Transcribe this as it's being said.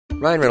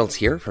Ryan Reynolds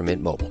here from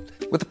Mint Mobile.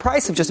 With the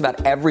price of just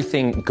about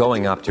everything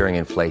going up during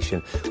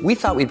inflation, we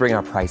thought we'd bring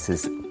our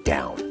prices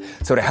down.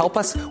 So to help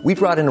us, we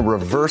brought in a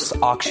reverse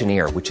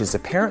auctioneer, which is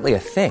apparently a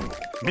thing.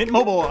 Mint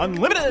Mobile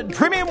Unlimited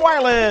Premium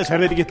Wireless. How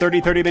to get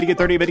 30, 30, bit to get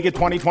 30, bit to get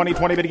 20, 20,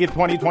 20, bit to get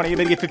 20, 20,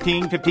 bit to get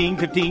 15, 15,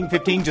 15,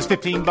 15, just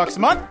 $15 a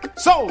month?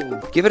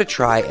 Sold! Give it a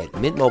try at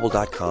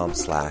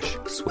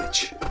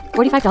mintmobile.com/switch.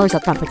 $45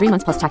 up front for 3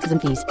 months plus taxes and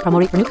fees. Promo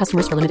rate for new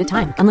customers for limited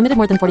time. Unlimited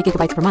more than 40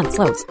 gigabytes per month.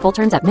 Slows full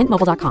terms at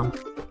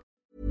mintmobile.com.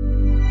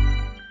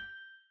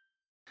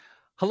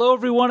 Hello,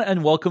 everyone,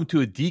 and welcome to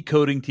a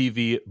Decoding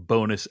TV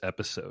bonus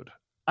episode.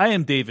 I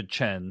am David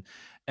Chen,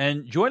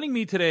 and joining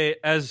me today,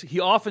 as he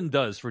often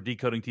does for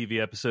Decoding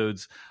TV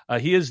episodes,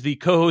 he is the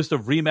co-host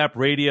of Remap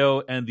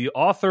Radio and the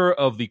author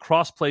of the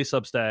Crossplay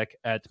Substack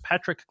at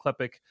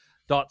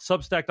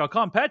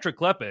patrickklepek.substack.com. Patrick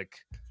Klepek,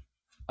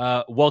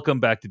 welcome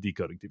back to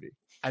Decoding TV.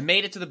 I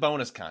made it to the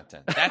bonus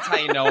content. That's how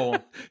you know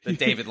that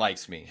David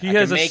likes me. He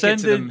has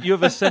ascended. You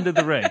have ascended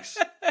the ranks.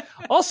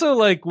 Also,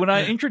 like, when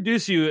I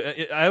introduce you,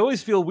 I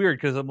always feel weird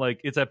because I'm like,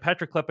 it's at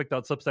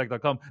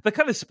patrickklepek.substack.com. That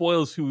kind of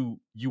spoils who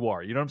you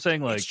are. You know what I'm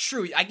saying? Like, it's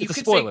true.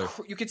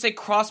 You could say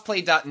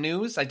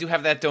crossplay.news. I do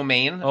have that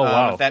domain. Oh,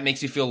 wow. If that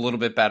makes you feel a little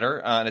bit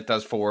better, and it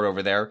does forward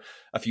over there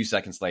a few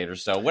seconds later.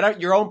 So, whatever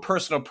your own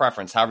personal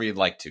preference, however you'd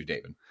like to,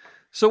 David.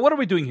 So what are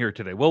we doing here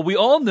today? Well, we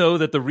all know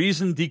that the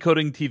reason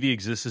Decoding TV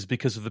exists is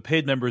because of the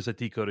paid members at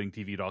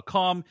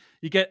decodingtv.com.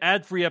 You get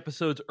ad-free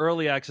episodes,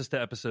 early access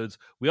to episodes.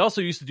 We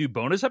also used to do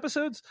bonus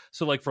episodes.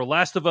 So like for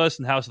Last of Us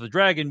and House of the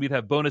Dragon, we'd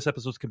have bonus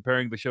episodes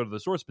comparing the show to the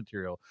source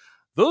material.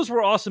 Those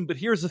were awesome, but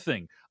here's the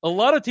thing. A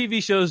lot of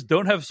TV shows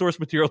don't have source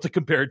material to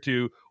compare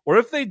to, or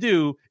if they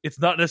do,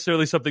 it's not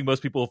necessarily something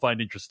most people will find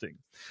interesting.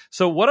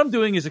 So what I'm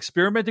doing is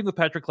experimenting with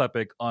Patrick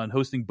Klepek on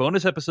hosting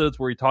bonus episodes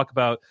where we talk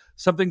about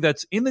something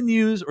that's in the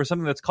news or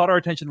something that's caught our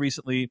attention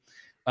recently.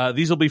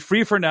 These will be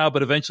free for now,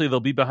 but eventually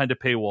they'll be behind a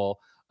paywall.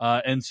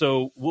 And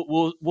so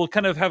we'll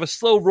kind of have a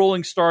slow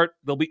rolling start.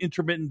 They'll be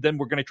intermittent. Then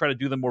we're going to try to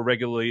do them more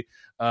regularly,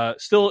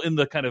 still in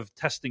the kind of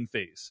testing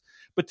phase.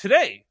 But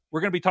today we're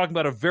going to be talking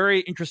about a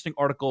very interesting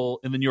article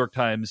in the New York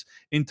Times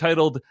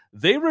entitled,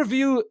 "They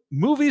Review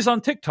Movies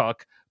on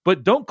TikTok,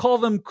 but Don't Call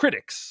Them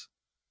Critics."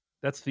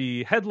 That's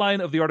the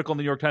headline of the article in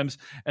the New York Times.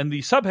 And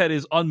the subhead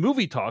is, "On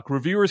MovieTok,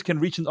 reviewers can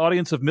reach an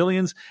audience of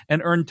millions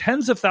and earn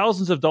tens of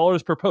thousands of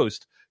dollars per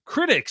post.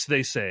 Critics,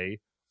 they say,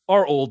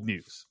 are old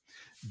news."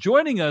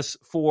 Joining us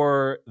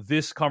for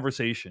this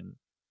conversation,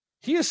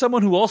 he is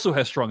someone who also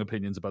has strong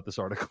opinions about this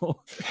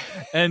article.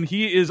 And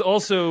he is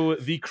also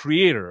the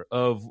creator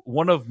of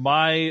one of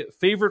my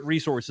favorite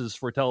resources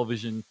for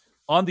television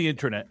on the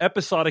internet,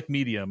 Episodic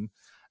Medium,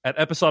 at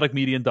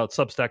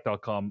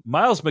episodicmedium.substack.com.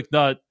 Myles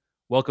McNutt,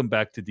 welcome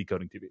back to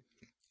Decoding TV.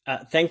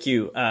 Thank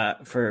you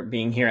for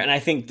being here. And I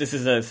think this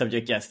is a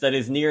subject, yes, that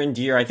is near and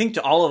dear, I think,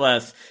 to all of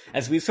us,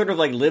 as we've sort of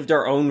like lived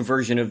our own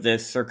version of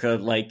this circa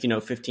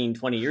 15,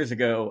 20 years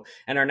ago,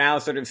 and are now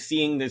sort of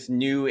seeing this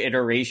new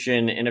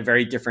iteration in a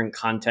very different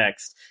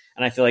context.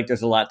 And I feel like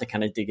there's a lot to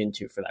kind of dig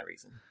into for that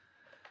reason.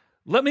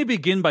 Let me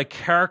begin by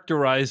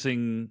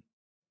characterizing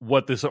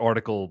what this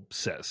article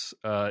says.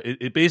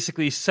 It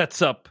basically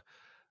sets up,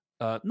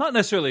 not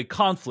necessarily a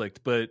conflict,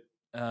 but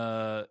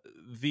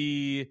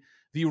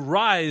the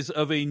rise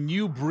of a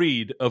new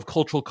breed of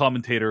cultural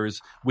commentators,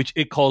 which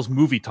it calls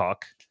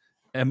MovieTok,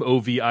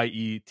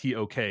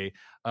 MovieTok,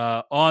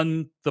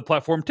 on the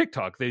platform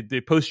TikTok.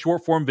 They post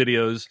short form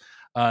videos.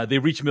 They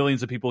reach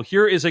millions of people.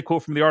 Here is a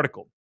quote from the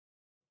article.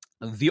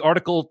 The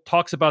article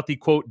talks about the,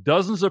 quote,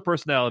 "dozens of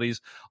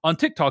personalities on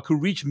TikTok who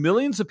reach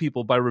millions of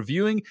people by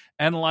reviewing,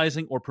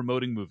 analyzing, or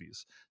promoting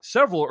movies.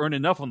 Several earn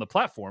enough on the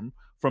platform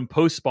from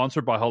posts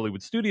sponsored by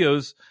Hollywood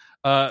studios,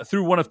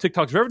 through one of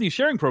TikTok's revenue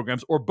sharing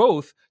programs, or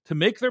both, to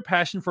make their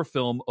passion for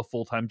film a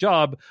full-time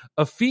job,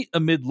 a feat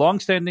amid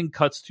long-standing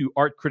cuts to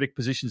art critic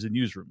positions in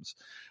newsrooms.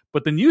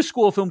 But the new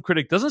school of film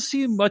critic doesn't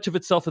see much of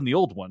itself in the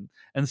old one,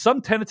 and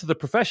some tenets of the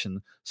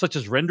profession, such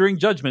as rendering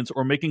judgments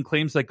or making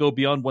claims that go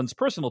beyond one's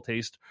personal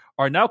taste,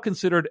 are now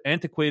considered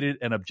antiquated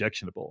and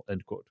objectionable,"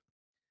 end quote.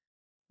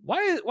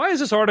 Why is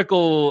this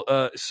article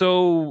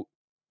so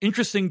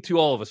interesting to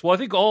all of us? Well, I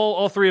think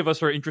all three of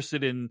us are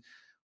interested in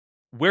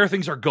where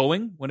things are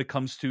going when it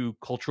comes to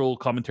cultural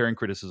commentary and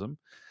criticism.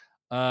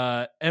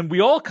 And we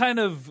all kind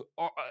of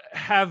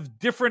have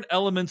different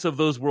elements of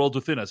those worlds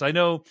within us. I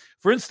know,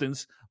 for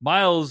instance,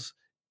 Myles,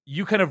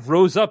 you kind of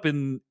rose up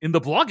in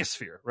the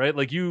blogosphere, right?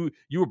 Like you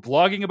were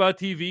blogging about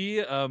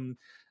TV,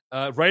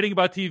 writing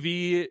about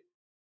TV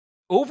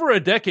over a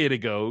decade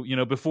ago,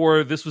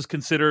 before this was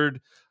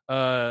considered,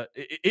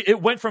 it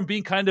went from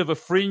being kind of a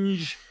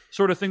fringe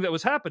sort of thing that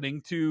was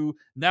happening to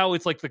now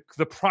it's like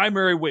the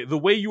primary way. The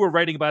way you were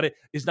writing about it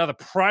is now the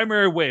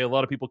primary way a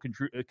lot of people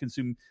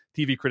consume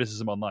TV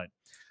criticism online.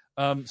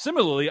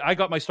 Similarly, I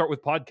got my start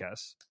with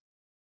podcasts,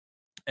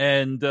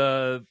 and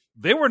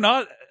they were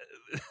not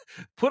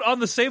put on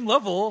the same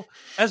level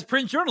as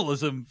print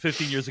journalism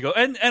 15 years ago,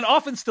 and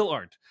often still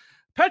aren't.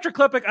 Patrick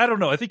Klepek, I don't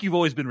know. I think you've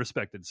always been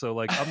respected, so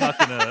like I'm not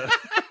gonna.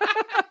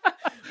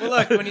 Well,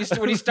 look, when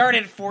you start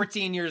at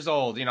 14 years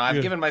old,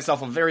 I've given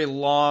myself a very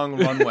long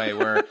runway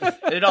where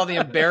I did all the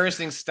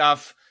embarrassing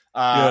stuff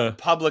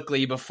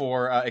publicly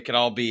before it could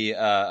all be shared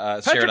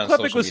on social media.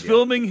 Patrick Klepek was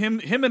filming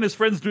him and his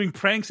friends doing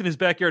pranks in his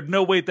backyard.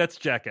 No, wait, that's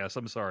Jackass.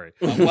 I'm sorry.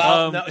 But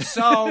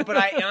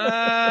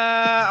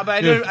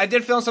I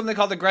did film something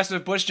called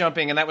Aggressive Bush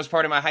Jumping, and that was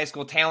part of my high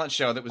school talent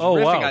show that was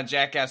riffing on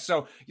Jackass.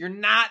 So you're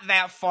not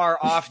that far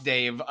off,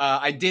 Dave.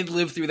 I did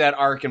live through that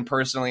arc and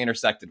personally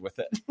intersected with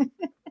it.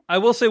 I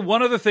will say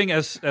one other thing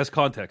as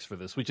context for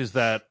this, which is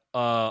that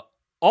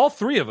all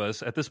three of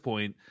us at this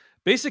point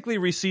basically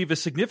receive a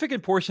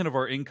significant portion of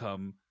our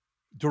income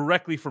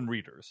directly from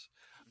readers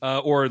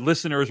or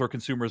listeners or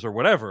consumers or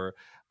whatever.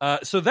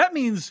 So that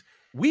means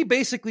we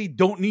basically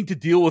don't need to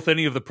deal with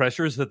any of the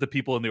pressures that the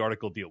people in the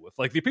article deal with.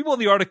 Like the people in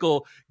the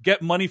article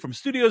get money from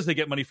studios, they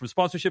get money from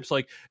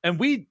sponsorships, and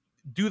we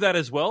do that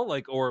as well.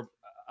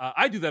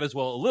 I do that as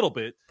well a little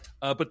bit,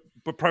 but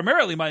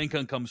primarily my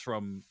income comes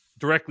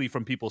directly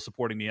from people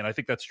supporting me, and I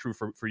think that's true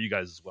for you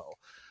guys as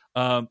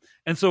well.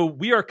 And so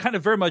we are kind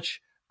of very much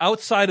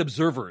outside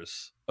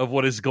observers of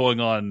what is going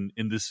on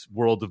in this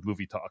world of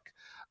MovieTok.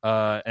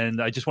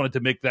 And I just wanted to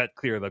make that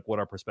clear, like what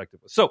our perspective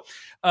was. So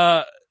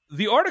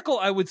the article,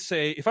 I would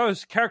say, if I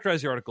was to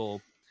characterize the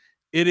article,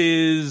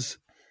 it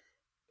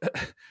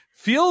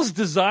feels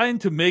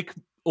designed to make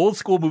old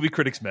school movie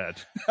critics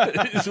mad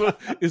is what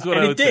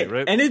I would say,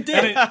 right? And it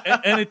did.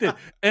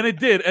 And it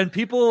did. And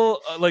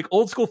people like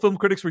old school film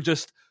critics were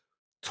just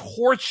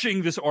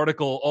torching this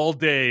article all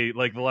day,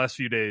 like the last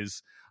few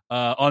days.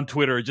 On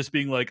Twitter, just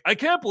being like, I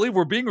can't believe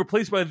we're being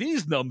replaced by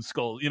these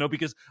numbskulls,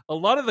 because a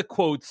lot of the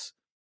quotes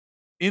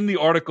in the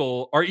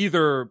article are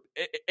either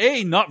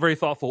A, not very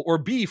thoughtful, or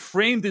B,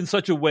 framed in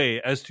such a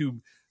way as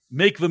to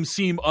make them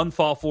seem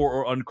unthoughtful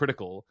or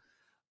uncritical.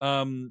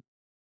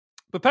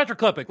 But Patrick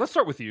Klepek, let's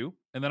start with you,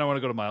 and then I want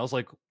to go to Myles.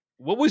 Like,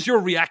 what was your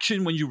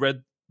reaction when you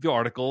read the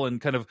article,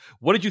 and kind of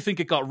what did you think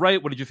it got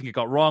right? What did you think it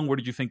got wrong? Where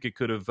did you think it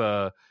could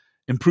have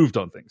improved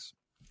on things?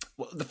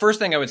 Well, the first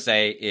thing I would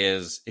say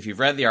is if you've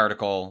read the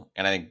article,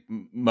 and I think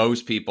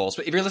most people,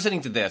 so if you're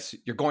listening to this,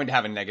 you're going to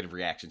have a negative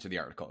reaction to the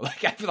article.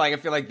 Like I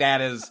feel like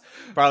that is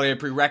probably a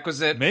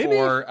prerequisite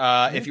for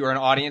if you're an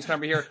audience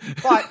member here.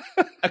 But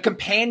a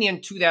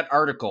companion to that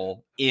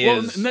article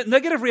is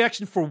negative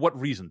reaction for what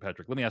reason,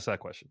 Patrick? Let me ask that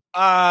question.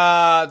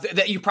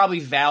 That you probably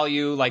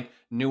value like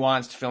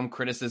nuanced film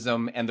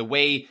criticism and the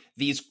way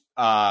these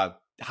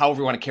however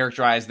you want to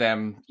characterize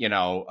them,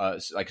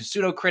 like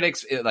pseudo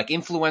critics, like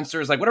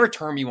influencers, like whatever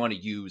term you want to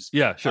use.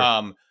 Yeah,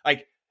 sure.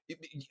 Like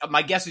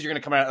my guess is you're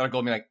going to come out of the article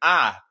and be like,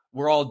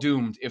 we're all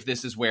doomed if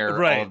this is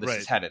where all of this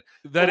is headed.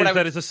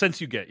 That is a sense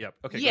you get. Yep.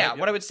 Okay. Yeah.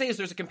 What I would say is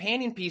there's a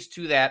companion piece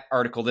to that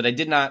article that I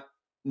did not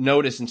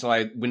notice until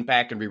I went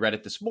back and reread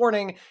it this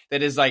morning.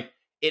 That is like,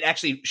 it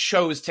actually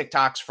shows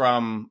TikToks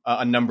from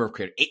a number of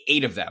creators,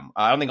 8 of them.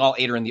 I don't think all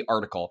 8 are in the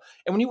article.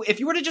 And if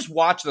you were to just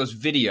watch those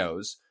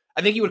videos,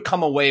 I think you would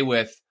come away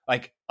with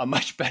like a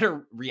much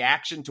better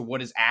reaction to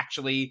what is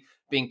actually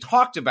being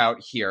talked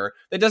about here.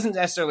 That doesn't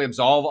necessarily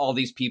absolve all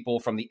these people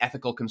from the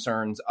ethical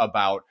concerns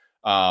about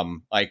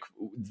like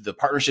the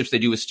partnerships they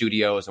do with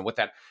studios and what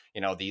that,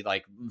 the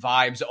like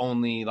vibes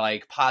only,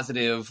 like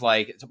positive,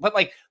 like, but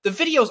like the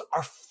videos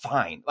are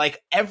fine.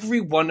 Like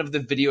every one of the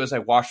videos I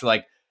watched were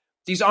like,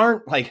 these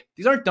aren't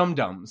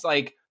dum-dums.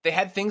 Like they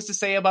had things to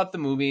say about the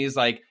movies,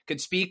 like could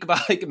speak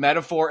about like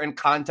metaphor and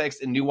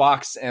context and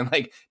nuance and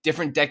like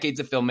different decades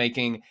of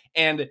filmmaking.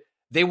 And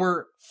they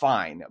were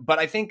fine. But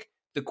I think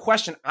the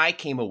question I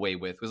came away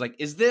with was like,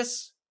 is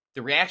this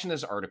the reaction to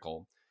this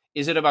article?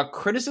 Is it about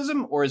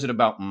criticism or is it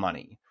about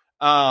money?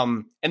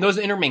 And those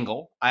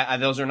intermingle.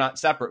 Those are not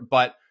separate.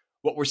 But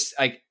what we're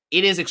like,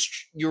 it is.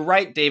 You're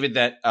right, David,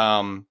 that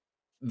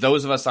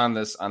those of us on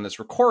this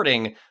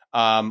recording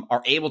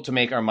are able to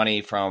make our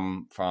money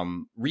from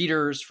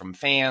readers, from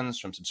fans,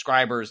 from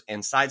subscribers,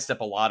 and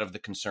sidestep a lot of the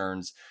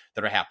concerns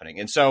that are happening.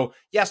 And so,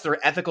 yes, there are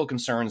ethical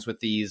concerns with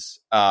these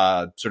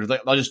sort of,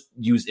 I'll just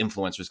use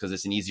influencers because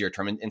it's an easier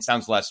term and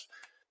sounds less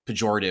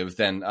pejorative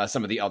than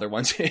some of the other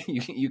ones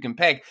you can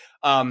peg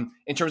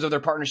in terms of their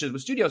partnerships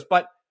with studios.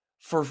 But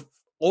for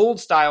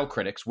old style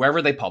critics,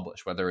 wherever they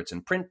publish, whether it's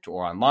in print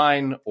or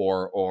online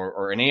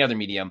or in any other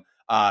medium,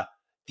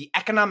 the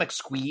economic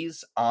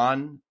squeeze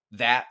on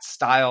that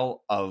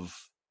style of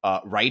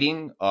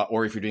writing,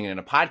 or if you're doing it in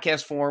a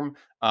podcast form,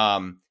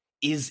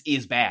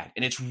 is bad.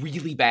 And it's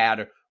really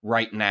bad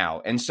right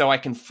now. And so I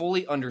can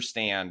fully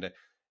understand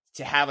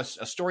to have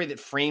a story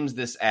that frames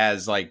this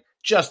as like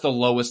just the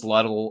lowest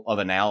level of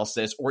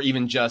analysis, or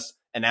even just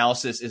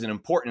analysis isn't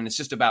important. It's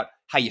just about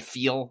how you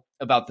feel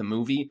about the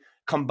movie,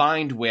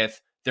 combined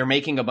with they're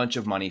making a bunch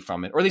of money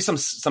from it, or at least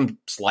some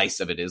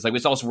slice of it is. Like,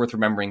 it's also worth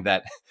remembering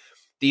that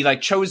the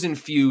like chosen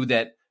few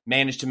that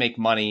manage to make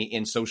money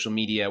in social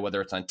media, whether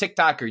it's on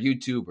TikTok or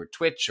YouTube or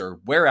Twitch or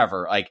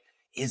wherever, like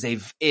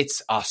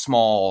it's a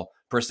small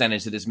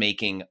percentage that is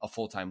making a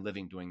full-time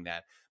living doing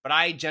that. But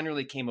I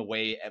generally came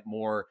away at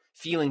more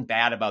feeling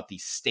bad about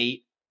the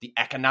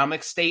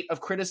economic state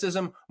of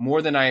criticism,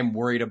 more than I am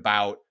worried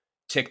about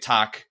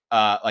TikTok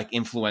like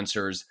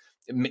influencers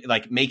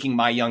like making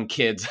my young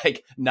kids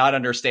like not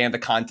understand the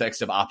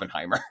context of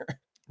Oppenheimer.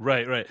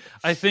 Right.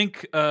 I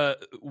think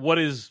what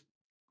is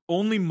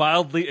only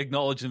mildly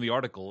acknowledged in the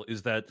article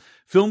is that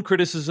film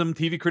criticism,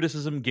 TV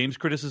criticism, games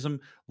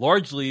criticism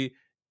largely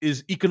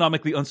is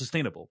economically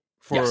unsustainable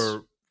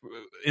for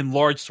in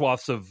large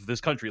swaths of this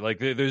country. Like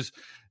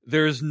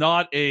there's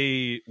not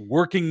a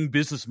working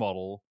business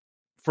model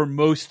for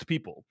most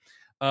people.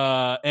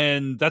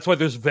 And that's why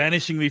there's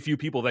vanishingly few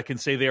people that can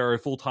say they are a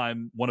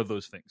full-time one of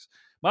those things.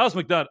 Myles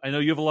McNutt, I know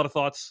you have a lot of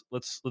thoughts.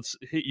 Let's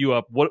hit you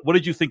up. What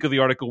did you think of the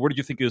article? Where did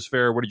you think it was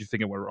fair? Where did you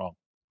think it went wrong?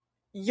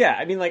 Yeah,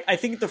 I mean, like, I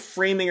think the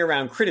framing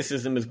around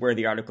criticism is where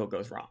the article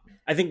goes wrong.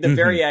 I think the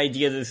very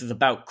idea that this is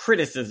about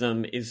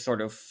criticism is sort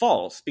of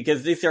false,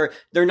 because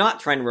they're not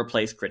trying to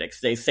replace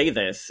critics. They say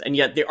this, and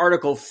yet the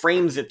article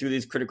frames it through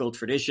these critical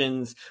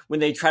traditions.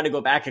 When they try to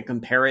go back and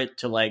compare it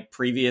to like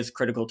previous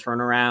critical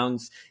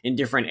turnarounds in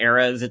different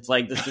eras, it's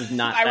like, this is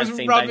not I that was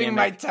same rubbing dynamic.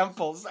 my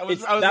temples. I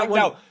was That like, one-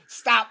 no,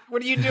 stop.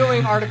 What are you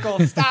doing, article?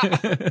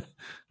 Stop.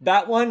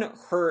 That one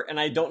hurt, and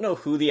I don't know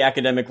who the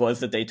academic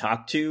was that they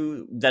talked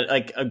to that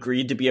like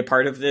agreed to be a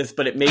part of this,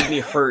 but it made me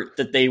hurt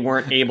that they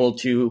weren't able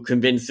to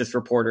convince this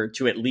reporter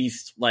to at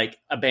least like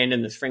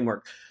abandon this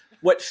framework.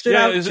 What stood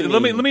out to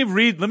let me... me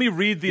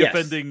read the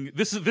offending.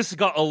 This has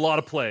got a lot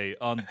of play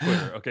on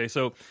Twitter. Okay,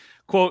 so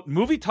quote,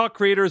 MovieTok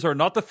creators are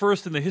not the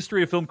first in the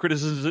history of film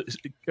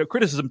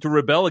criticism to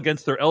rebel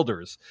against their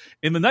elders.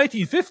 In the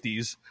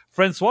 1950s,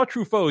 Francois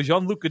Truffaut,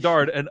 Jean-Luc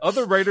Godard, and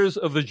other writers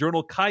of the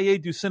journal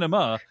Cahiers du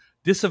Cinéma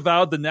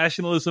disavowed the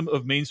nationalism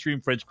of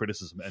mainstream French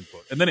criticism, end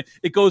quote. And then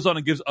it goes on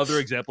and gives other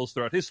examples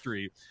throughout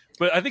history.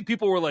 But I think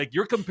people were like,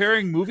 you're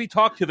comparing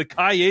MovieTok to the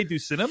Cahiers du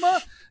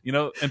Cinéma? You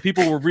know, and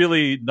people were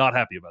really not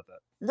happy about that.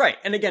 Right.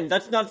 And again,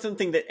 that's not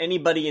something that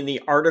anybody in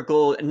the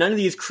article, none of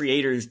these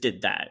creators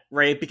did that,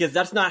 right? Because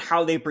that's not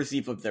how they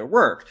perceive of their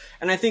work.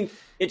 And I think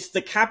it's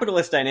the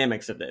capitalist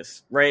dynamics of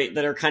this, right,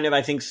 that are kind of,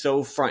 I think,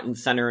 so front and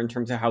center in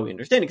terms of how we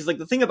understand it. Because like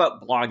the thing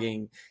about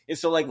blogging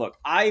is, so like, look,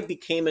 I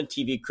became a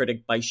TV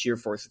critic by sheer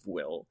force of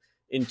will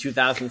in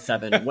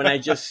 2007 when I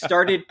just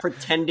started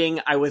pretending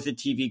I was a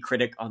TV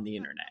critic on the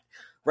internet.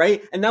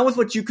 Right? And that was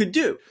what you could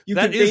do.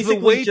 That is the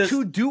way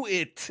to do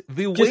it.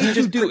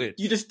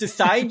 You just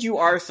decide you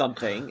are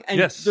something. And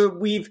yes.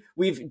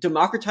 we've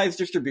democratized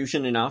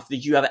distribution enough that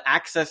you have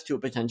access to a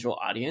potential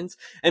audience.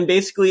 And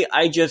basically,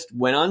 I just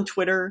went on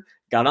Twitter,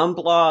 got on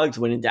blogs,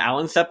 went into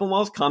Alan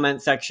Sepinwall's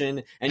comment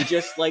section, and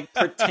just like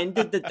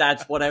pretended that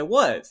that's what I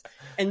was.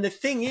 And the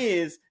thing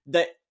is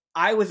that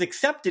I was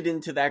accepted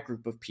into that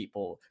group of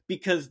people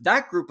because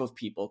that group of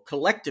people,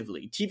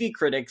 collectively, TV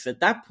critics at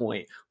that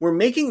point, were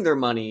making their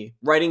money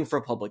writing for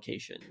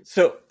publications.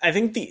 So I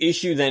think the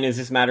issue then is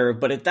this matter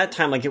of, but at that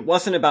time, like, it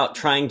wasn't about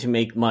trying to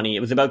make money. It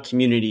was about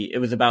community. It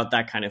was about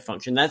that kind of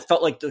function. That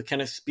felt like the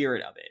kind of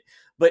spirit of it.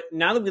 But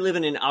now that we live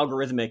in an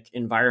algorithmic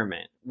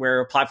environment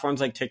where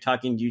platforms like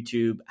TikTok and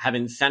YouTube have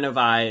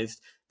incentivized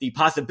the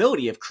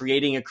possibility of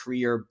creating a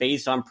career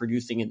based on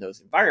producing in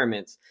those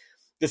environments,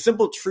 the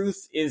simple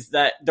truth is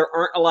that there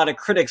aren't a lot of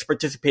critics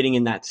participating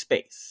in that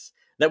space.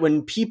 That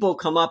when people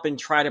come up and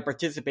try to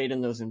participate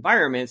in those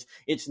environments,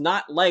 it's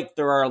not like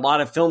there are a lot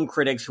of film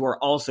critics who are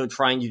also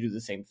trying to do the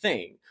same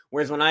thing.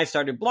 Whereas when I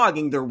started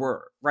blogging, there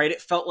were, right?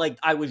 It felt like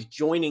I was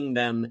joining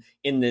them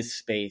in this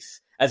space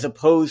as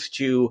opposed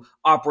to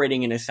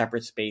operating in a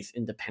separate space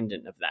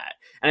independent of that.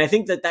 And I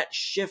think that that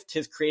shift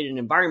has created an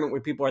environment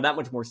where people are that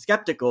much more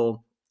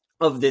skeptical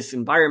of this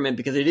environment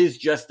because it is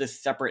just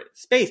this separate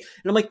space.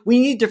 And I'm like,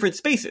 we need different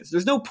spaces.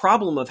 There's no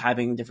problem of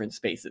having different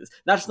spaces.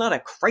 That's not a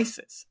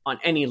crisis on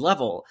any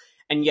level.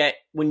 And yet,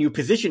 when you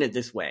position it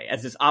this way,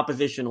 as this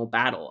oppositional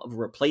battle of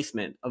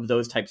replacement of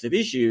those types of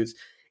issues,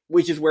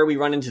 which is where we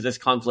run into this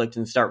conflict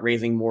and start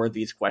raising more of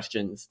these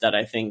questions that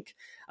I think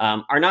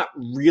are not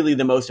really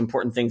the most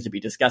important things to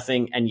be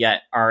discussing, and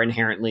yet are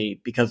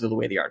inherently because of the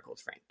way the article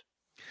is framed.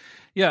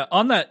 Yeah,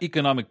 on that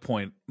economic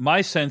point,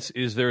 my sense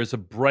is there is a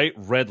bright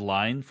red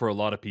line for a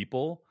lot of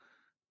people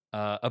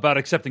about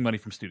accepting money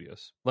from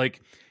studios.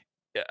 Like,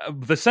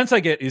 the sense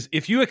I get is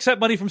if you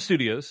accept money from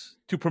studios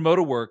to promote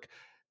a work,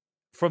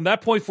 from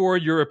that point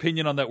forward, your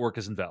opinion on that work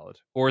is invalid,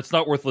 or it's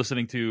not worth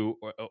listening to,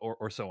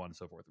 or so on and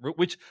so forth.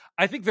 Which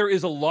I think there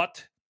is a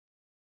lot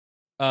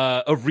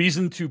of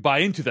reason to buy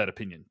into that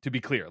opinion, to be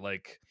clear.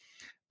 Like,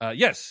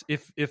 yes,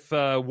 if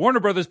Warner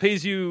Brothers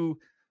pays you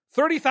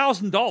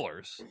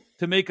 $30,000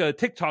 to make a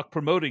TikTok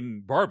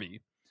promoting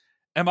Barbie,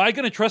 am I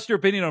going to trust your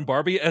opinion on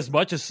Barbie as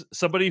much as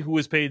somebody who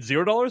is paid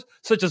 $0,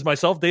 such as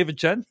myself, David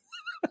Chen,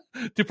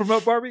 to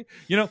promote Barbie?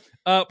 You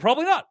know,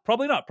 probably not.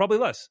 Probably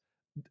less.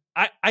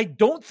 I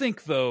don't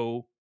think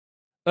though,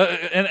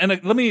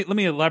 and let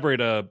me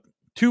elaborate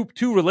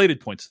two related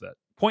points to that.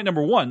 Point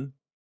number one,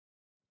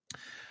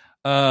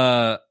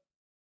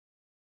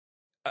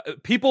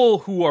 people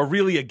who are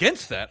really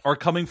against that are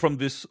coming from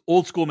this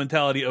old school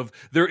mentality of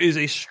there is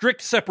a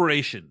strict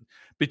separation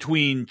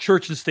between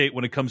church and state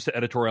when it comes to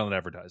editorial and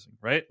advertising,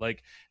 right?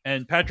 Like,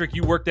 and Patrick,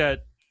 you worked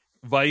at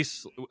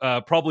Vice,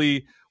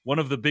 probably one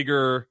of the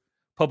bigger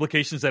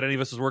publications that any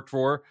of us has worked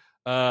for.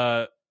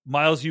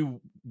 Myles,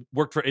 you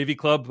worked for AV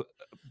Club.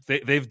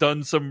 They've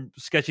done some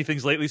sketchy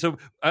things lately. So,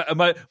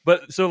 the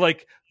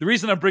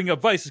reason I'm bringing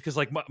up Vice is because,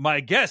 like, my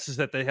guess is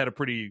that they had a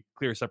pretty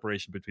clear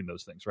separation between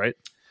those things, right?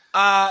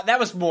 That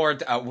was more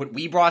what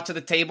we brought to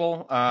the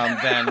table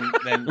than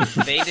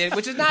they did,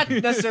 which is not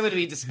necessarily to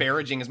be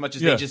disparaging as much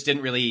as they just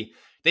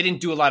they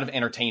didn't do a lot of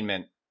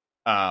entertainment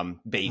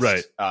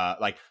based,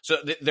 right.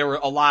 There were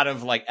a lot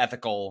of like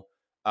ethical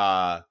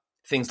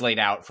things laid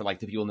out for like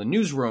the people in the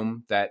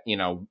newsroom that, you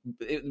know,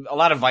 a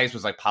lot of Vice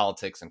was like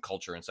politics and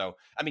culture. And so,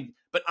 I mean,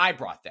 but I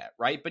brought that,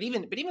 right. But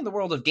even in the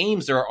world of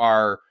games, there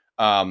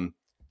have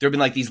been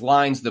like these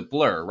lines that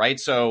blur, right.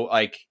 So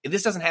like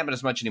this doesn't happen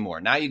as much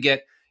anymore. Now you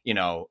get, you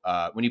know,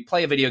 when you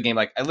play a video game,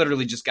 like I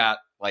literally just got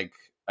like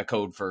a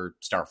code for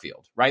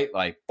Starfield, right.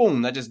 Like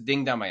boom, that just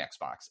dinged on my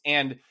Xbox.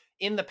 And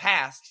in the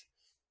past,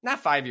 not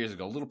 5 years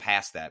ago, a little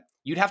past that,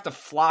 you'd have to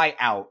fly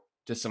out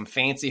to some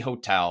fancy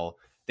hotel.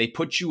 They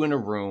put you in a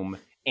room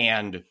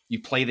and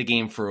you play the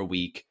game for a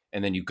week,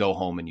 and then you go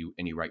home and you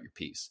write your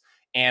piece.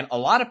 And a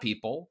lot of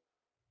people,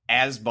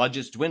 as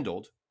budgets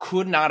dwindled,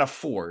 could not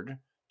afford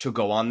to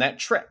go on that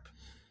trip.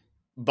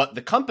 But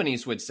the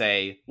companies would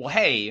say, well,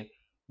 hey,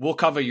 we'll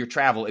cover your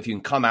travel if you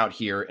can come out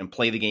here and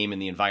play the game in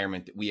the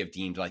environment that we have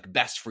deemed like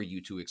best for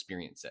you to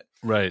experience it.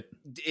 Right.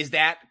 Is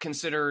that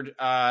considered,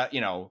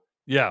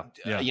 Yeah.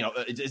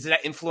 Does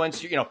that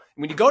influence you? You know,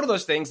 when you go to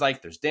those things,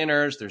 like there's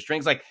dinners, there's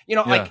drinks, like, you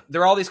know, like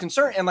there are all these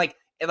concerns and like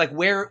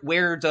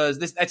where does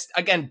this, that's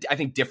again, I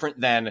think different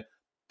than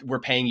we're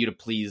paying you to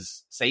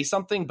please say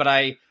something,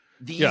 but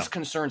these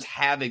concerns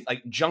have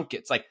like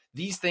junkets, like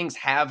these things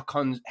have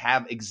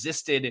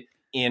existed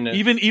in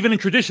even in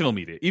traditional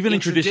media, in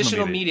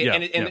traditional media.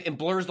 And it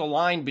blurs the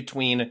line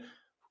between,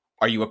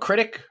 are you a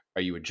critic?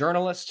 Are you a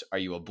journalist? Are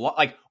you a blog?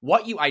 Like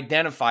what you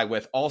identify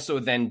with also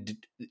then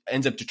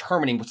ends up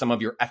determining what some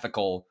of your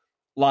ethical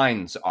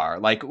lines are.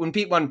 Like when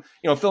film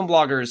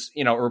bloggers,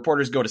 you know, or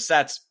reporters go to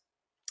sets,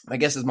 my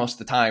guess is most of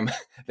the time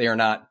they are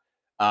not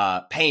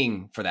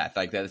paying for that.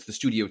 Like that, it's the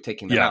studio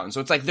taking them out. And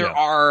so it's like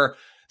the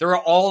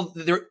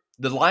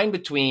line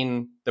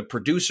between the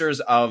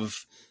producers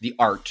of the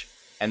art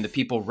and the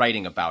people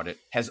writing about it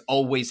has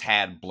always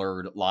had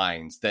blurred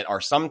lines that are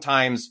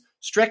sometimes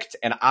strict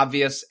and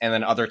obvious, and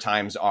then other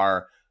times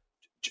are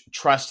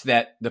trust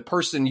that the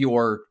person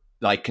you're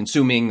like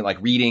consuming, like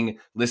reading,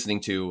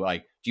 listening to,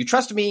 like, do you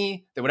trust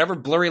me that whatever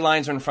blurry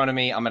lines are in front of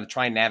me, I'm going to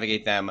try and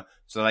navigate them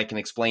so that I can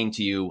explain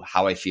to you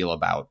how I feel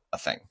about a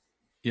thing.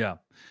 Yeah.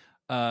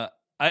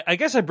 I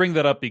guess I bring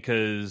that up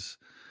because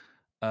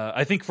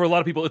I think for a lot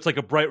of people, it's like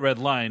a bright red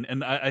line.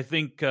 And I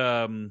think,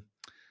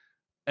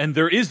 and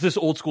there is this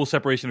old school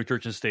separation of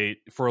church and state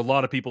for a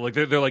lot of people. Like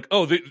they're like,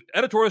 oh, the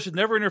editorial should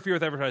never interfere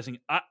with advertising.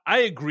 I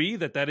agree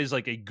that is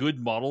like a good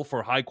model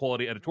for high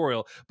quality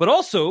editorial. But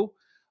also,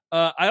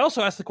 I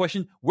also ask the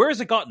question, where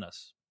has it gotten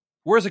us?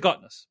 Where has it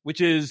gotten us?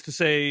 Which is to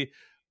say,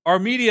 our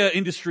media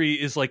industry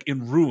is like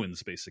in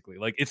ruins, basically.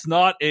 Like it's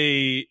not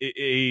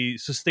a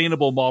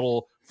sustainable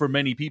model for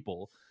many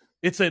people.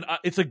 It's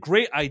a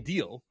great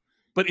ideal,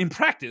 but in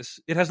practice,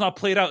 it has not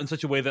played out in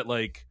such a way that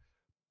like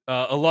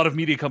a lot of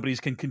media companies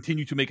can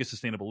continue to make a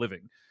sustainable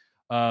living.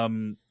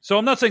 So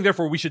I'm not saying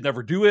therefore we should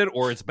never do it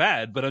or it's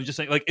bad, but I'm just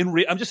saying like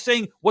I'm just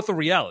saying what the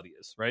reality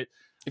is, right?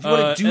 If you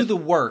want to do the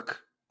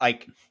work,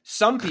 like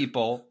some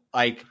people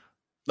like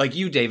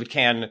you, David,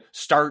 can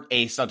start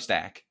a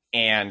Substack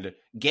and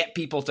get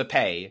people to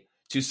pay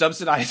to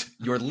subsidize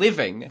your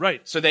living,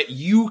 right? So that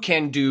you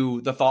can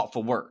do the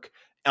thoughtful work.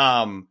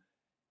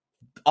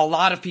 A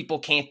lot of people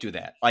can't do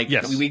that. Like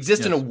we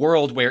exist in a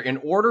world where in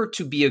order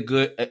to be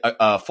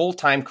a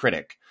full-time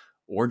critic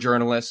or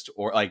journalist,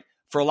 or like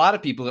for a lot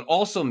of people, it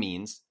also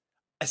means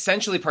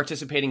essentially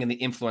participating in the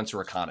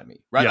influencer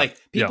economy, right? Like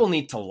people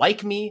need to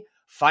like me,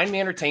 find me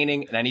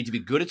entertaining, and I need to be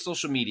good at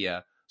social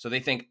media. So they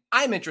think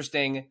I'm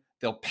interesting.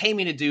 They'll pay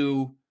me to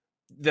do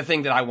the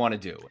thing that I want to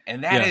do.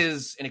 And that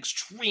is an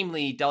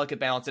extremely delicate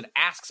balance. It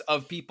asks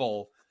of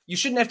people. You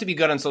shouldn't have to be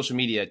good on social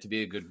media to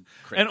be a good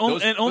critic.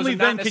 And only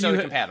then can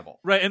you compatible,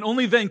 right? And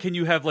only then can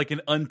you have like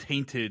an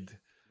untainted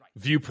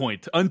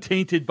viewpoint,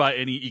 untainted by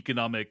any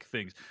economic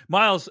things.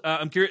 Myles,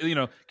 I'm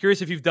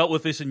curious if you've dealt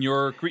with this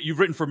you've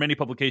written for many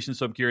publications,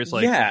 so I'm curious,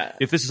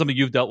 if this is something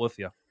you've dealt with.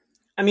 Yeah.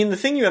 I mean, the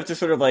thing you have to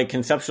sort of like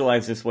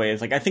conceptualize this way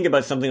is like, I think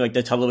about something like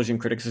the Television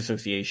Critics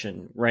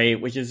Association, right?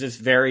 Which is this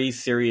very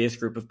serious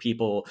group of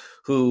people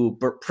who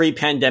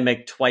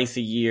pre-pandemic twice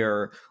a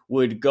year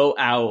would go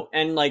out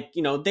and like,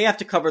 you know, they have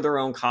to cover their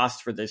own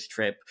costs for this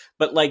trip,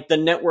 but like the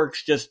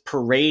networks just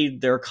parade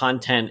their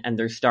content and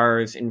their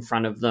stars in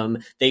front of them.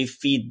 They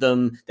feed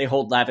them, they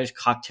hold lavish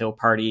cocktail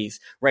parties,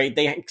 right?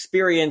 They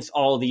experience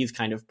all these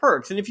kind of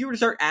perks. And if you were to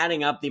start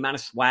adding up the amount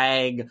of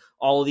swag,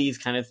 all these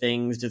kind of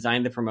things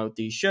designed to promote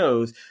these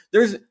shows,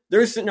 there's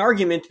an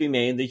argument to be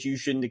made that you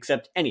shouldn't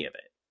accept any of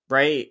it,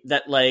 right?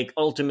 That like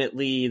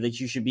ultimately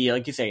that you should be,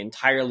 like you say,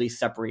 entirely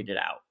separated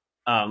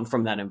out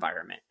from that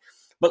environment.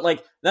 But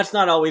like, that's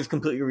not always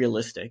completely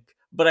realistic.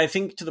 But I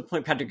think to the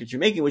point, Patrick, that you're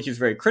making, which is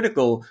very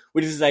critical,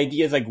 which is this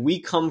idea is like,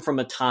 we come from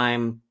a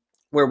time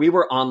where we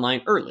were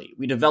online early.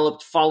 We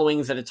developed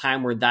followings at a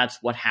time where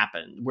that's what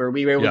happened, where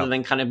we were able to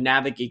then kind of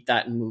navigate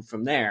that and move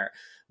from there.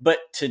 But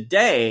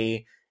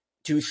today,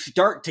 to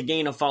start to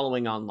gain a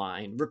following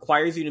online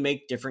requires you to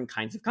make different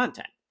kinds of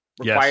content.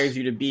 Requires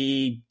you to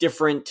be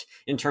different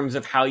in terms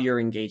of how you're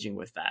engaging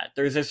with that.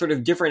 There's a sort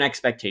of different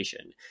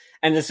expectation.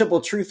 And the simple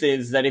truth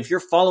is that if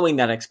you're following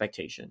that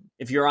expectation,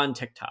 if you're on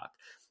TikTok,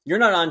 you're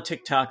not on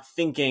TikTok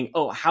thinking,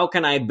 oh, how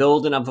can I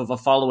build enough of a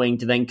following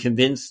to then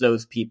convince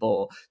those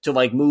people to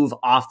like move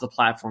off the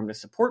platform to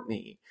support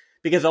me?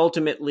 Because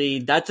ultimately,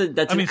 that's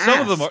I mean,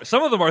 some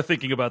of them are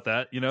thinking about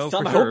that, you know.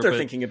 Some hope they're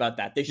thinking about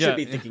that. They should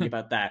be thinking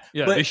about that.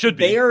 Yeah, but they should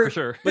be for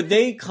sure. But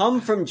they come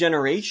from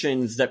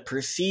generations that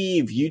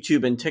perceive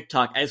YouTube and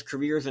TikTok as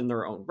careers in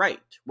their own right,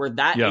 where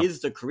that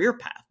is the career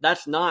path.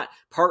 That's not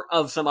part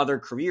of some other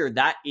career.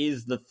 That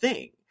is the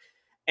thing.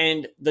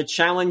 And the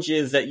challenge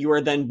is that you are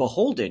then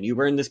beholden. You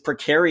are in this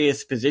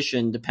precarious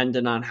position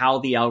dependent on how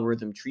the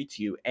algorithm treats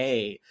you,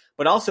 A,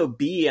 but also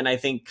B, and I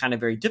think kind of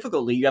very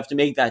difficultly, you have to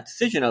make that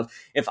decision of,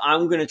 if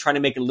I'm going to try to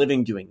make a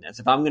living doing this,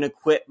 if I'm going to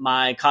quit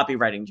my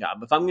copywriting job,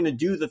 if I'm going to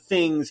do the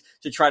things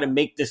to try to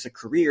make this a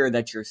career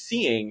that you're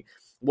seeing,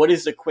 what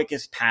is the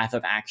quickest path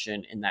of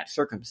action in that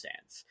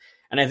circumstance?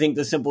 And I think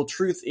the simple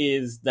truth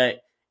is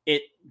that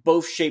it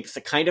both shapes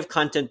the kind of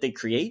content they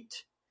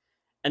create,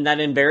 and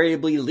that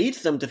invariably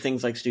leads them to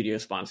things like studio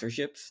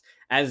sponsorships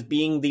as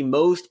being the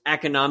most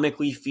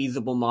economically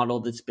feasible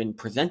model that's been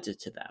presented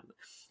to them.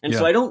 And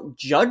so I don't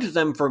judge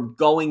them for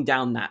going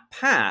down that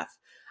path.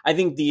 I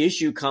think the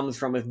issue comes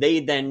from if they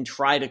then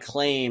try to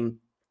claim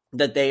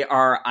that they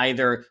are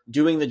either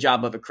doing the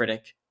job of a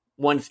critic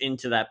once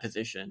into that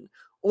position,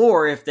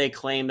 or if they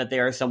claim that they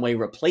are some way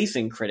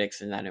replacing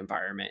critics in that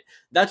environment.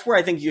 That's where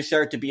I think you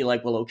start to be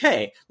like, well,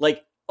 okay,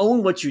 like,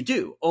 own what you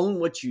do, own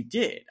what you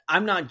did.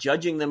 I'm not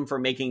judging them for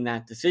making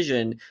that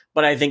decision,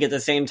 but I think at the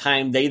same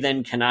time, they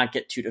then cannot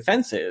get too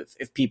defensive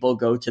if people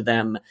go to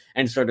them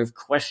and sort of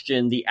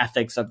question the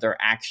ethics of their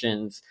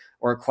actions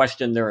or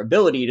question their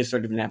ability to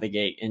sort of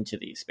navigate into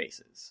these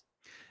spaces.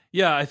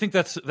 Yeah, I think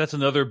that's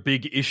another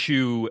big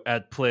issue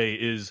at play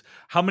is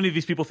how many of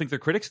these people think they're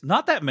critics?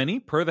 Not that many,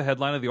 per the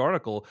headline of the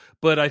article,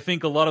 but I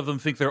think a lot of them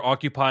think they're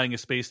occupying a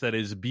space that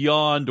is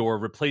beyond or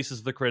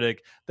replaces the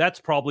critic. That's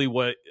probably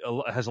what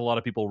has a lot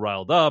of people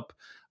riled up,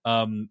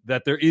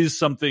 that there is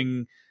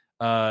something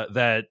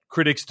that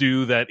critics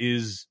do that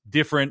is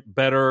different,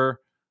 better,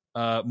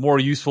 more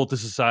useful to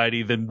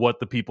society than what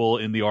the people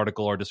in the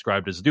article are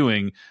described as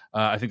doing.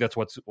 I think that's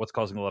what's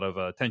causing a lot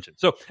of tension.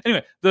 So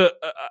anyway,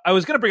 I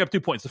was going to bring up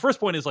 2 points. The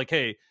first point is like,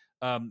 hey,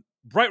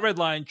 bright red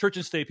line, church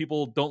and state,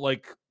 people don't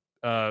like,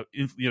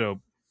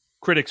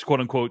 critics,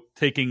 quote unquote,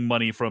 taking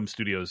money from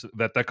studios.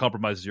 That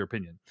compromises your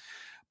opinion.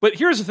 But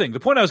here's the thing. The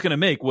point I was going to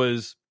make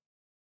was,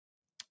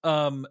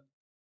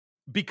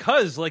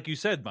 because like you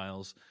said,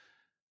 Myles,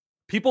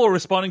 people are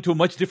responding to a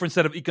much different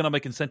set of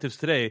economic incentives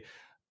today.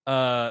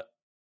 Or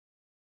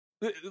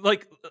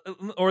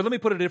let me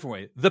put it a different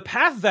way. The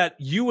path that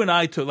you and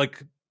I took,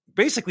 like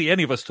basically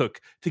any of us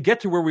took to get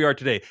to where we are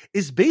today,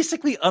 is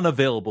basically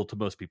unavailable to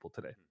most people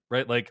today,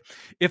 right? Like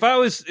if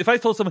I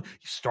told someone,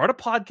 start a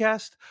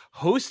podcast,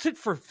 host it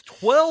for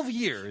 12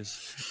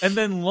 years, and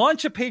then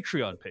launch a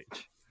Patreon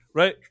page,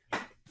 right?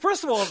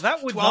 First of all,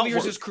 that would 12 not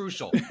years work. is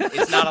crucial.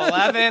 It's not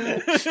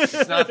 11.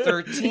 It's not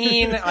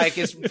 13. Like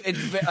it's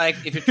like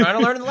if you're trying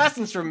to learn the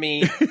lessons from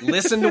me,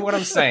 listen to what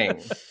I'm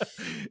saying.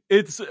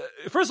 It's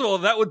first of all,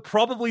 that would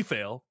probably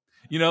fail.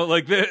 You know,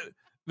 like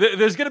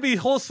there's going to be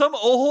a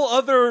whole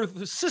other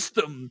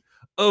system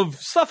of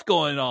stuff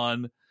going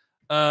on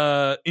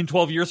in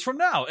 12 years from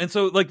now. And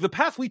so like the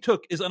path we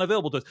took is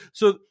unavailable to us.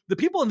 So the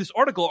people in this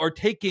article are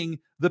taking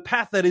the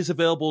path that is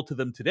available to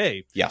them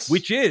today. Yes.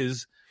 Which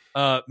is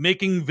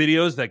making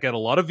videos that get a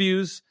lot of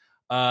views.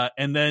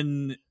 And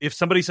then if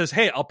somebody says,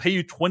 hey, I'll pay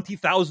you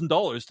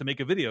 $20,000 to make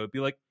a video, it'd be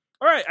like,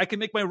 all right, I can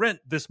make my rent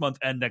this month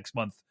and next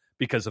month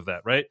because of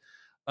that. Right.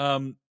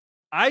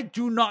 I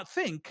do not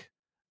think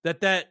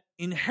that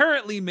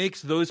inherently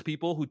makes those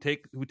people who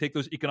take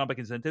those economic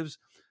incentives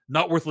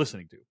not worth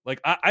listening to.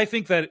 Like, I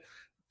think that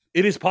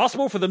it is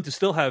possible for them to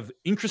still have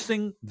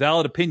interesting,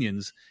 valid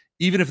opinions,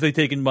 even if they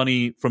take in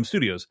money from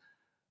studios.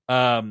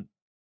 But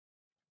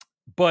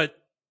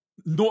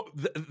no,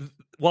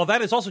 while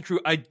that is also true,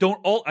 I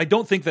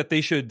don't think that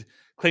they should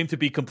claim to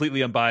be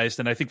completely unbiased,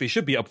 and I think they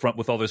should be upfront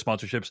with all their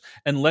sponsorships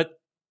and let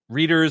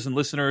readers and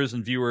listeners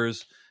and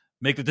viewers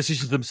make the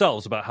decisions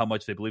themselves about how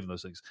much they believe in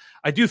those things.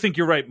 I do think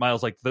you're right,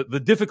 Myles. Like the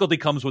difficulty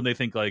comes when they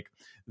think like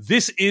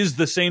this is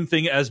the same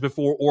thing as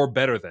before or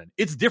better than.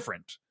 It's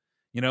different.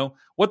 You know,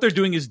 what they're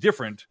doing is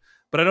different,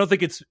 but I don't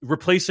think it's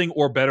replacing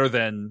or better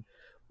than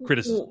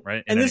criticism,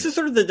 right? And this is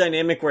sort of the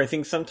dynamic where I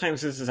think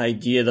sometimes there's this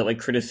idea that like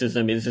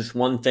criticism is this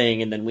one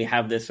thing and then we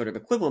have this sort of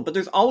equivalent, but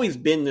there's always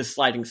been this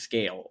sliding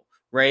scale,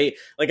 right?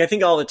 Like I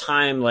think all the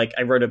time, like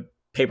I wrote a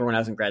paper when I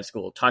was in grad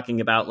school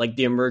talking about like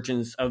the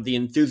emergence of the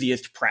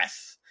enthusiast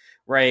press,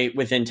 right,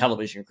 within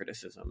television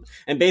criticism.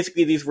 And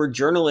basically these were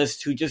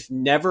journalists who just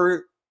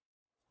never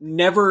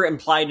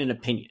implied an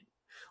opinion.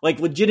 Like,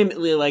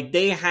 legitimately, like,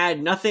 they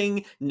had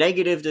nothing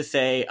negative to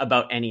say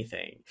about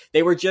anything.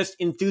 They were just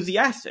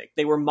enthusiastic.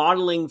 They were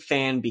modeling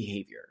fan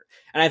behavior.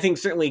 And I think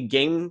certainly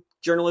game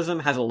journalism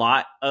has a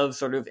lot of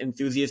sort of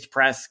enthusiast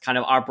press kind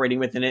of operating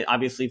within it,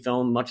 obviously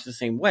film much the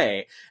same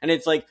way. And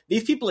it's like,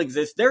 these people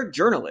exist, they're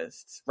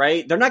journalists,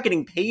 right? They're not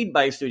getting paid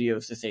by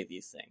studios to say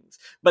these things,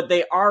 but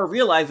they are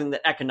realizing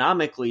that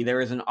economically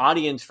there is an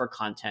audience for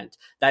content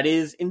that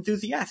is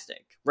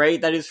enthusiastic,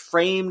 right? That is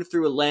framed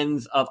through a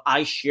lens of,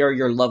 I share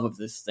your love of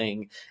this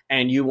thing,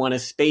 and you want a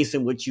space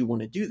in which you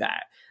want to do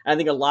that. I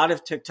think a lot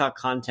of TikTok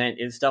content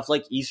is stuff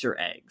like Easter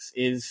eggs,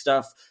 is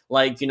stuff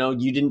like, did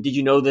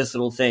you know this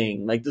little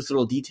thing, like this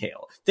little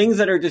detail, things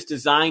that are just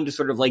designed to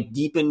sort of like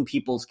deepen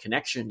people's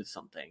connection to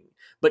something,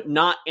 but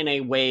not in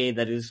a way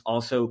that is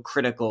also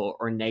critical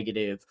or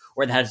negative,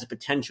 or that has the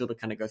potential to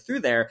kind of go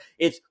through there.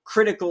 It's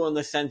critical in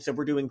the sense that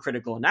we're doing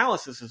critical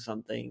analysis of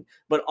something,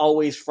 but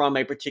always from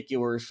a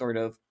particular sort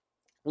of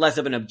less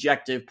of an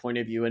objective point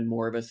of view and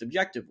more of a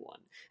subjective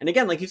one. And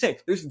again, like you say,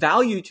 there's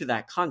value to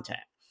that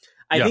content.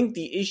 I think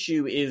the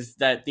issue is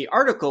that the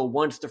article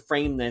wants to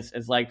frame this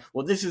as like,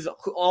 well, this is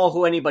all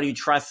who anybody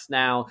trusts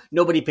now.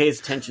 Nobody pays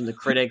attention to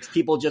critics.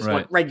 People just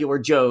want regular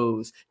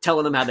Joes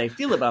telling them how they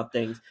feel about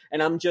things.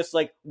 And I'm just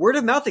like, word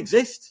of mouth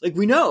exists. Like,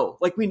 we know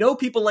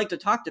people like to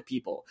talk to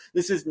people.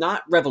 This is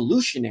not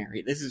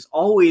revolutionary. This has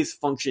always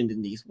functioned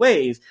in these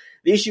ways.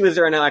 The issue is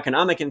there are now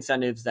economic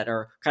incentives that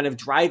are kind of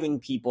driving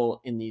people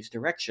in these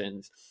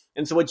directions.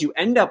 And so what you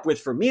end up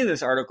with, for me, in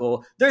this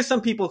article, there's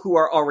some people who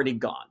are already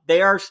gone.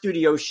 They are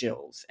studio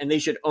shills, and they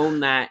should own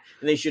that,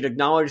 and they should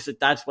acknowledge that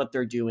that's what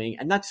they're doing,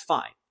 and that's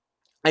fine.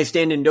 I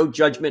stand in no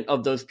judgment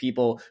of those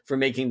people for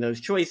making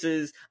those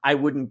choices. I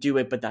wouldn't do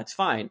it, but that's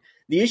fine.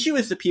 The issue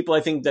is the people, I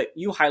think, that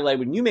you highlight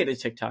when you made a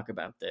TikTok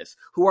about this,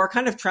 who are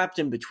kind of trapped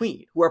in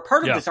between, who are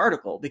part of this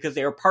article because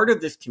they are part of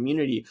this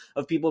community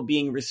of people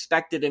being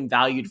respected and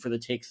valued for the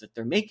takes that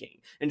they're making.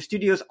 And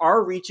studios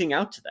are reaching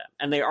out to them,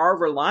 and they are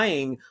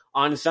relying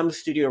on some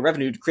studio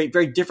revenue to create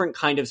very different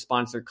kind of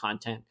sponsored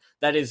content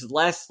that is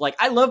less like,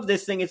 I love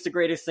this thing, it's the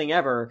greatest thing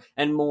ever,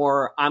 and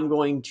more, I'm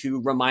going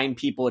to remind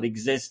people it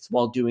exists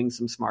while doing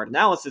some smart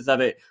analysis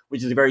of it,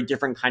 which is a very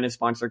different kind of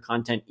sponsored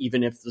content,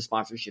 even if the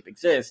sponsorship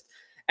exists.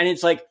 And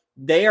it's like,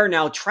 they are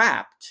now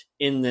trapped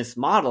in this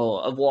model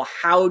of, well,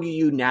 how do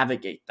you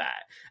navigate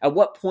that? At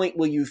what point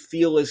will you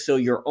feel as though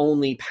your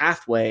only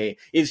pathway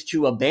is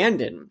to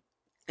abandon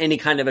any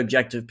kind of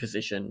objective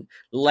position,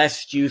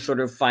 lest you sort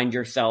of find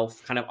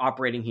yourself kind of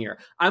operating here?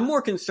 I'm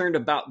more concerned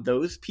about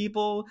those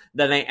people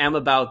than I am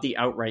about the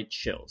outright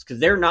shills, because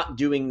they're not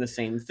doing the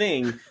same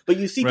thing. But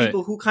you see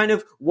people who kind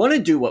of want to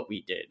do what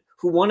we did,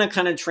 who want to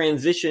kind of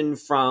transition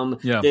from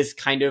this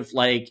kind of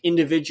like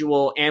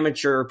individual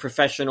amateur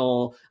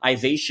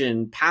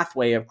professionalization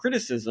pathway of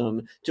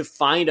criticism to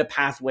find a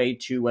pathway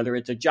to, whether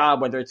it's a job,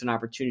 whether it's an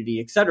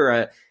opportunity, et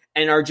cetera,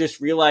 and are just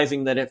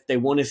realizing that if they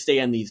want to stay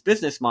in these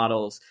business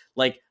models,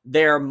 like,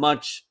 they're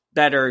much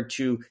better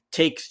to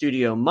take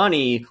studio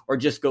money or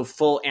just go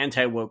full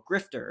anti-woke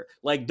grifter.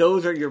 Like,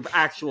 those are your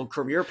actual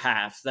career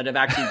paths that have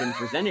actually been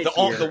presented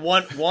here. The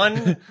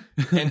one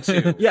and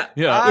two.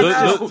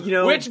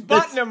 Which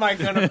button am I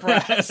going to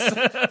press?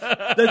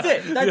 That's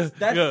it.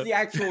 That's the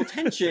actual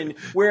tension.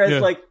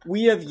 Whereas, like,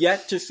 we have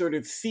yet to sort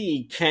of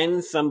see,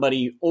 can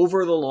somebody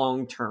over the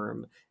long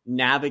term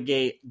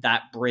navigate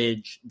that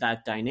bridge,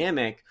 that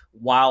dynamic,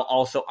 while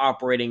also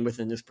operating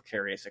within this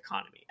precarious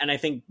economy? And I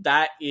think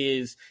that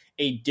is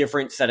a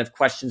different set of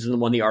questions than the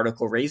one the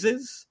article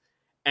raises,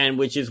 and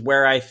which is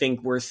where I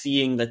think we're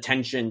seeing the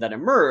tension that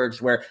emerged,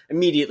 where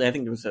immediately, I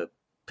think there was a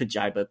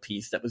Pajiba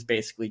piece that was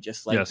basically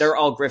just like, they're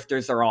all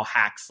grifters, they're all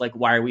hacks, like,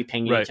 why are we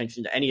paying any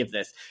attention to any of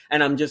this?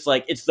 And I'm just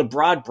like, it's the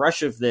broad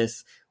brush of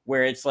this,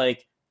 where it's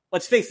like,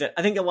 let's face it,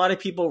 I think a lot of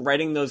people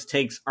writing those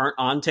takes aren't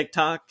on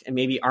TikTok and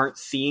maybe aren't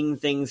seeing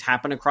things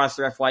happen across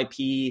their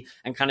FYP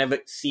and kind of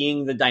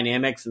seeing the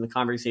dynamics and the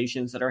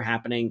conversations that are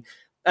happening.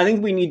 I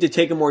think we need to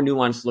take a more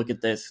nuanced look at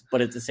this,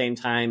 but at the same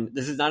time,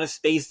 this is not a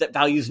space that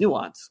values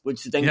nuance,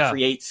 which then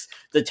creates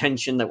the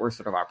tension that we're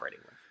sort of operating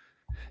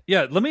with.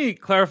 Yeah, let me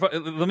clarify.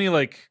 Let me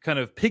like kind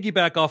of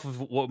piggyback off of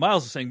what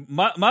Myles is saying.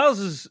 Myles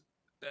is,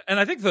 and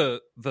I think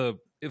the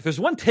if there's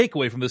one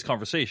takeaway from this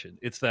conversation,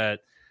 it's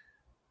that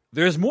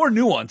there's more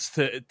nuance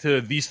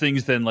to these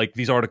things than like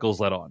these articles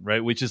let on,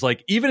 right? Which is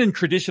like, even in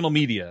traditional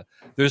media,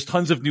 there's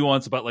tons of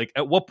nuance about like,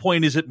 at what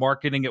point is it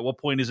marketing? At what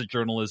point is it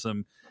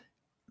journalism?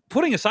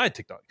 Putting aside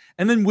TikTok.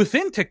 And then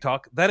within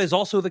TikTok, that is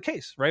also the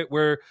case, right?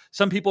 Where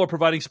some people are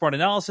providing smart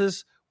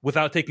analysis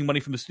without taking money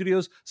from the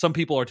studios. Some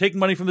people are taking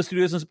money from the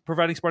studios and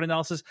providing smart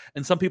analysis.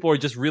 And some people are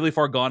just really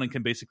far gone and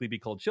can basically be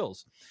called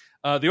chills.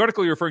 The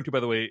article you're referring to, by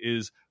the way,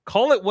 is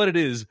 "Call It What It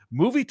Is,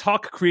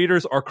 MovieTok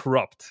Creators Are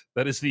Corrupt."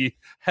 That is the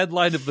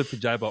headline of the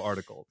Pajiba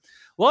article.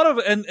 A lot of,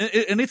 and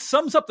it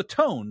sums up the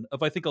tone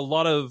of, I think, a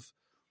lot of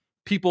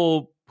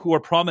people who are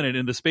prominent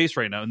in the space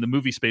right now, in the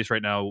movie space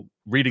right now,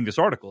 reading this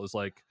article is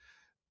like,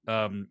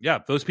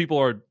 those people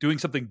are doing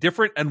something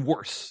different and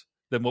worse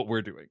than what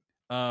we're doing,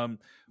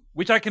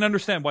 which I can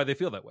understand why they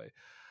feel that way.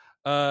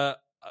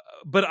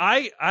 but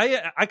I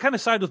kind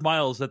of side with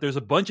Myles that there's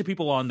a bunch of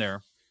people on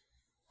there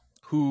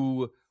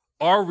who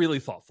are really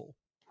thoughtful,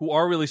 who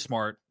are really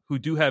smart, who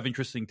do have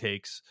interesting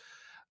takes.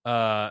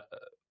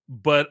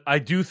 But I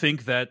do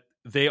think that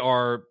they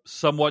are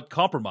somewhat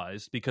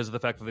compromised because of the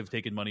fact that they've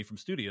taken money from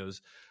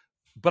studios.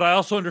 But I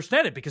also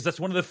understand it because that's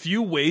one of the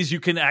few ways you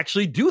can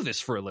actually do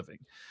this for a living.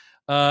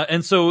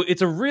 And so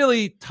it's a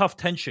really tough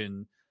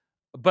tension,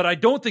 but I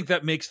don't think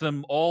that makes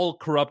them all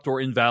corrupt or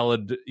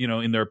invalid,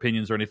 in their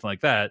opinions or anything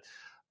like that.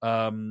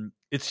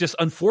 It's just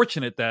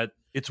unfortunate that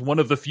it's one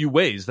of the few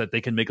ways that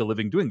they can make a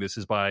living doing this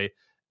is by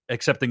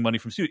accepting money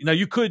from studios. Now,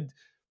 you could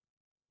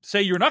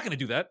say you're not going to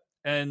do that.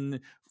 And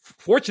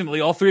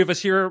fortunately, all three of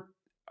us here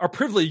are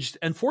privileged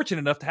and fortunate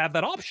enough to have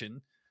that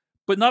option,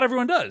 but not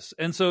everyone does.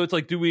 And so it's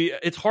like,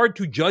 it's hard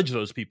to judge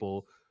those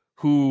people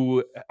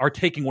who are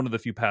taking one of the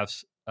few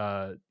paths,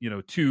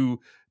 to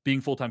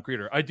being full-time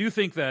creator. I do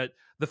think that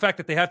the fact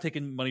that they have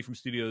taken money from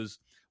studios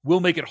will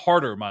make it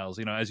harder, Myles,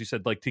 as you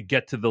said, like to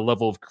get to the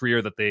level of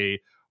career that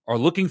they are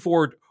looking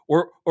for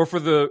or for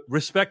the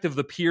respect of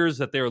the peers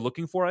that they are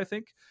looking for, I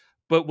think.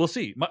 But we'll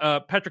see.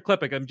 Patrick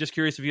Klepek, I'm just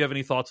curious if you have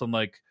any thoughts on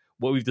like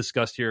what we've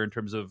discussed here in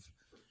terms of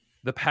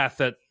the path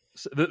that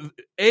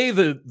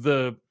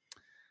the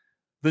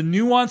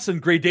nuance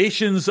and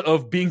gradations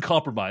of being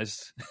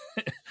compromised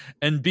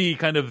and B,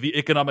 kind of the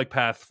economic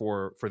path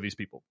for these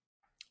people.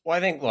 Well, I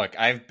think, look,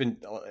 I've been,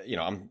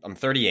 I'm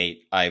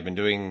 38. I've been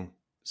doing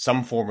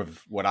some form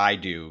of what I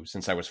do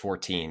since I was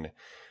 14.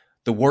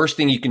 The worst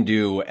thing you can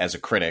do as a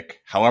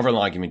critic, however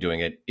long you've been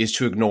doing it, is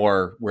to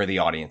ignore where the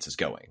audience is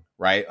going,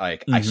 right?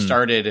 Like I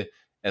started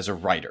as a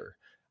writer.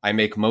 I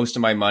make most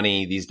of my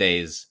money these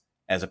days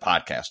as a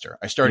podcaster.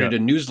 I started a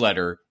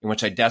newsletter in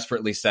which I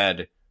desperately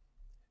said,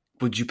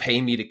 would you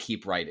pay me to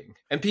keep writing?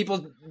 And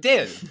people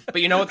did.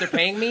 But you know what they're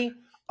paying me?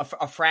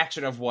 A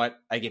fraction of what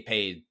I get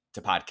paid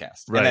to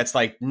podcast. Right. And that's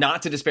like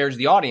not to disparage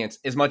the audience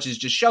as much as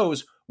just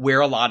shows where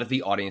a lot of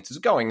the audience is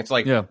going. It's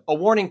like a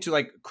warning to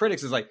like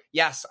critics is like,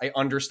 yes, I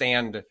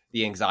understand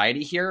the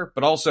anxiety here,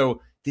 but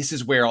also this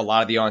is where a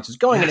lot of the audience is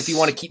going. Yes. And if you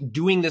want to keep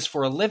doing this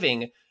for a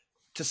living,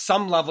 to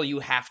some level, you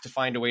have to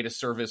find a way to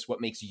service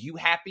what makes you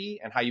happy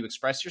and how you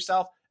express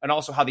yourself and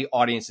also how the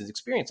audience is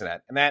experiencing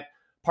that. And that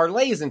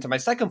parlays into my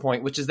second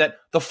point, which is that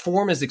the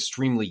form is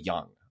extremely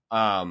young.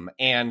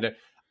 And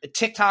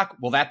TikTok,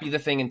 will that be the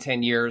thing in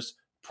 10 years?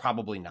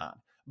 Probably not.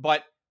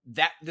 But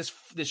that this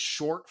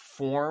short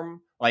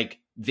form, like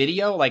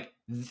video, like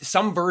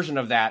some version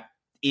of that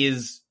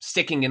is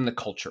sticking in the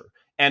culture.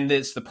 And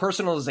the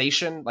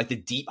personalization, like the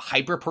deep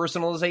hyper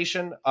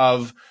personalization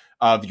of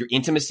your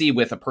intimacy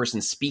with a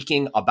person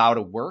speaking about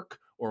a work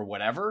or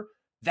whatever,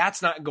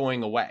 that's not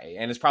going away.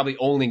 And it's probably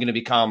only going to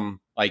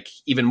become like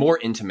even more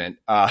intimate,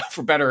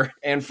 for better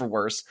and for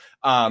worse,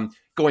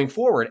 going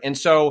forward. And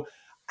so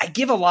I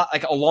give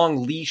a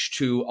long leash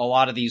to a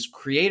lot of these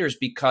creators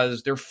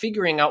because they're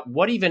figuring out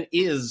what even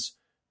is,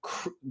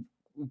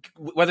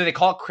 whether they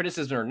call it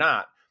criticism or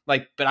not,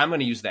 like, but I'm going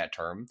to use that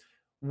term.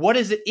 What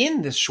is it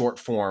in this short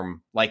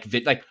form? Like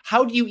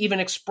how do you even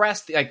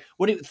express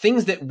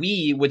things that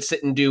we would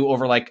sit and do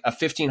over like a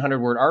 1,500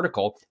 word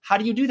article? How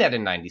do you do that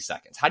in 90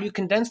 seconds? How do you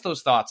condense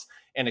those thoughts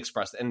and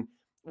express them? And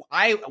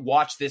I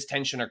watch this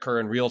tension occur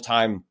in real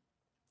time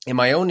in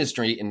my own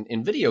industry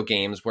in video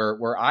games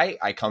where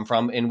I come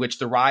from, in which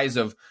the rise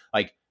of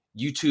like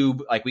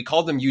YouTube, like we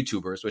call them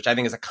YouTubers, which I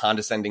think is a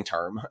condescending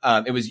term.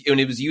 It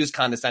was used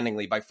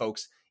condescendingly by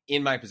folks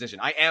in my position.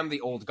 I am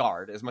the old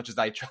guard as much as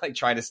I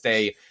try to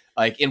stay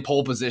like in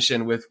pole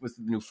position with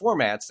new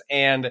formats.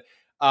 And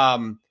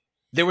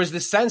there was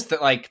this sense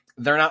that like,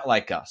 they're not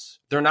like us.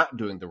 They're not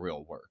doing the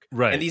real work.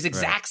 Right. And these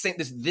exact same,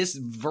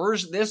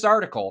 this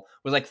article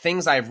was like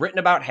things I've written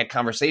about, had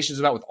conversations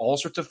about with all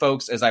sorts of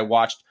folks as I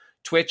watched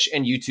Twitch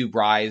and YouTube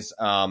rise,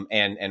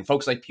 and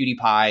folks like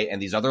PewDiePie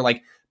and these other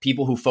like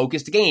people who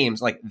focused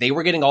games, like they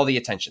were getting all the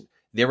attention.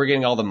 They were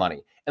getting all the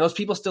money. And those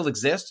people still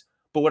exist.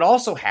 But what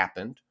also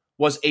happened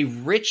was a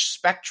rich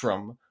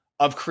spectrum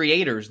of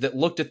creators that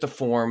looked at the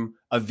form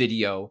of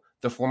video,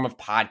 the form of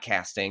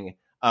podcasting,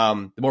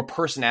 the more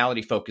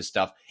personality-focused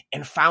stuff,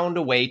 and found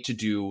a way to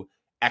do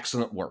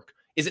excellent work.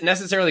 Is it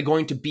necessarily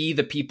going to be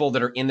the people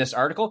that are in this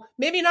article?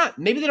 Maybe not.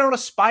 Maybe they don't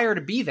aspire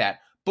to be that.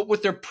 But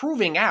what they're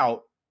proving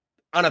out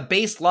on a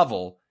base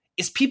level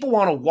is people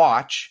want to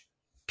watch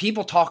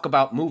people talk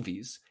about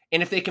movies.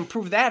 And if they can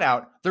prove that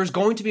out, there's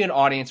going to be an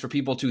audience for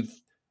people to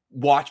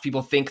watch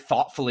people think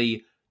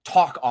thoughtfully,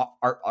 talk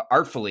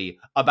artfully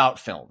about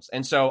films.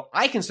 And so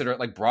I consider it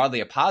like broadly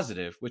a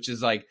positive, which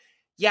is like,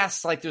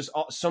 yes, like there's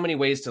so many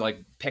ways to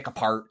like pick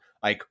apart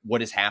like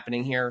what is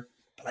happening here.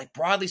 But like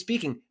broadly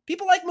speaking,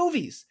 people like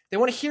movies. They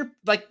want to hear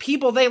like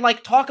people they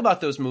like talk about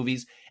those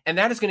movies. And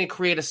that is going to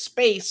create a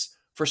space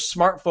for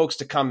smart folks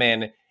to come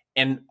in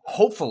and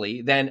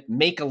hopefully then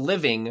make a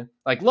living.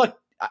 Like, look,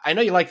 I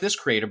know you like this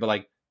creator, but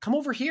like, come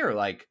over here.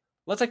 Like,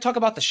 let's like talk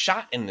about the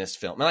shot in this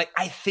film. And like,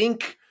 I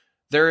think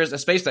there is a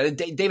space that,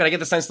 David, I get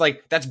the sense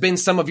like that's been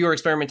some of your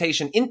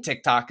experimentation in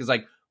TikTok is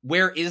like,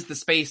 where is the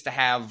space to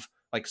have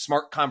like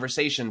smart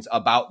conversations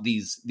about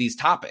these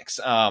topics?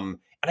 And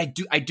And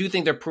I do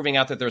think they're proving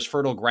out that there's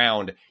fertile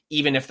ground,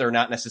 even if they're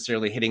not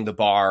necessarily hitting the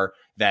bar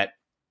that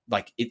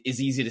like it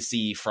is easy to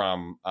see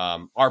from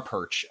our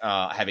perch,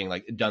 having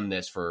like done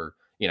this for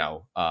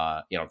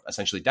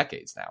essentially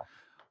decades now.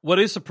 What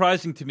is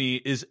surprising to me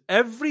is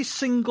every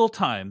single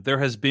time there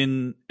has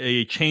been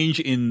a change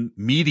in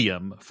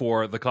medium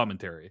for the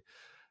commentary,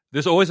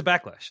 there's always a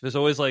backlash. There's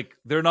always like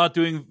they're not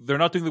doing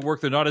the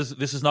work.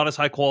 This is not as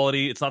high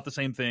quality. It's not the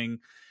same thing.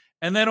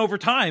 And then over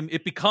time,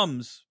 it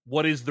becomes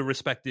what is the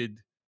respected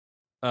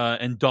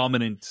and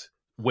dominant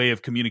way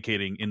of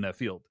communicating in that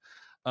field.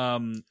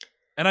 And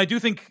I do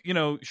think,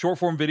 short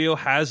form video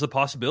has the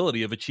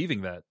possibility of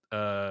achieving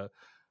that.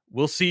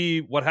 We'll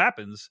see what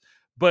happens.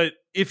 But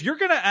if you're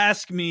going to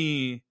ask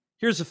me,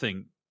 here's the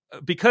thing.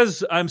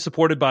 Because I'm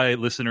supported by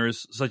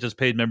listeners such as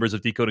paid members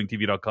of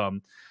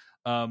decodingtv.com,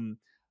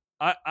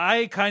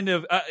 I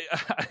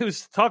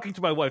was talking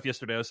to my wife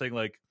yesterday. I was saying,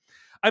 like,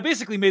 I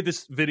basically made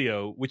this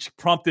video, which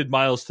prompted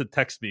Myles to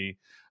text me,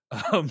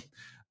 kind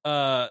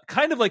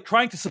of like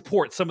trying to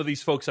support some of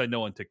these folks I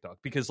know on TikTok,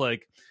 because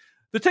like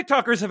the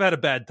TikTokers have had a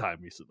bad time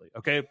recently.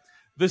 Okay.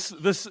 The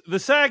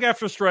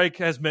SAG-AFTRA strike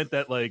has meant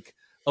that like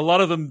a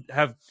lot of them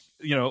have,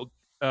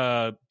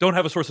 don't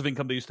have a source of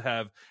income they used to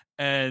have.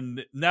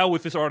 And now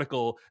with this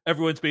article,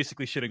 everyone's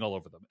basically shitting all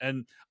over them.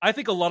 And I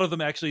think a lot of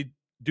them actually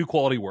do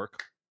quality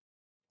work.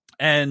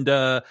 And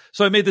so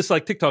I made this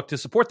like TikTok to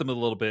support them a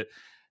little bit.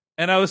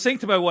 And I was saying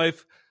to my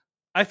wife,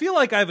 I feel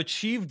like I've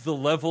achieved the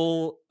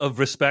level of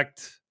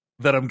respect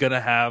that I'm going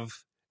to have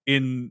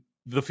in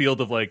the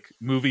field of like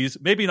movies,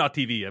 maybe not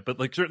TV yet, but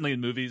like certainly in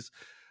movies,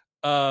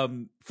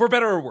 for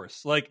better or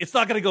worse. Like it's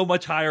not going to go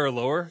much higher or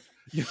lower.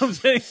 You know what I'm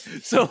saying?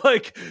 So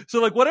like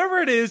whatever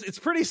it is, it's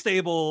pretty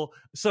stable.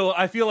 So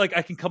I feel like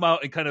I can come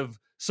out and kind of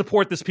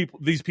support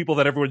these people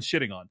that everyone's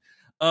shitting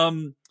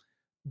on.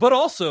 But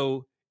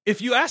also,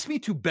 if you ask me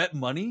to bet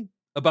money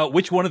about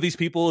which one of these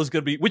people is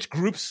going to be, which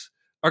groups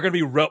are going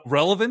to be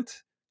relevant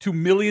to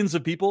millions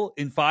of people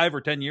in 5 or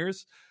 10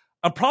 years,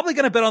 I'm probably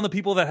going to bet on the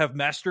people that have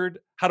mastered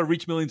how to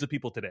reach millions of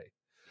people today.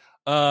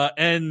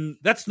 And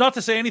that's not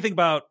to say anything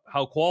about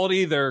how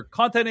quality their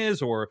content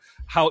is or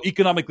how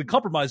economically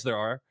compromised they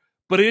are,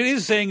 but it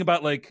is saying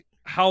about like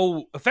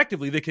how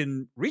effectively they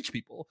can reach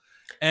people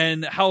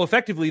and how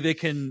effectively they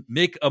can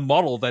make a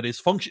model that is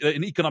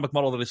an economic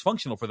model that is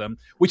functional for them,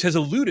 which has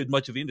eluded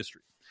much of the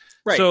industry.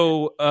 Right.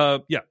 So,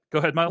 go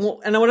ahead, Myles.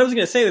 Well, and what I was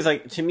going to say is,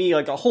 like, to me,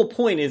 like, the whole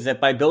point is that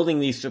by building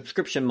these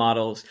subscription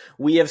models,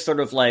 we have sort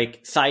of,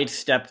 like,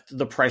 sidestepped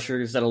the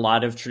pressures that a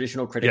lot of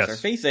traditional critics are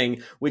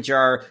facing, which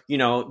are,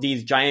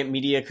 these giant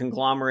media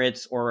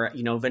conglomerates or,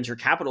 venture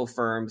capital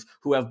firms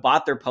who have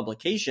bought their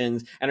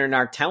publications and are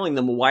now telling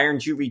them, well, why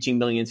aren't you reaching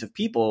millions of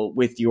people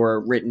with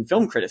your written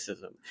film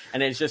criticism?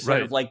 And it's just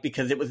sort of like,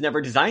 because it was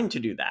never designed to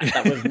do that.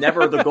 That was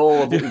never the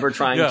goal of what we were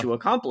trying to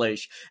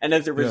accomplish. And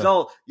as a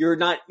result, you're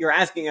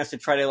asking us to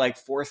try to like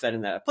force that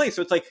in that place.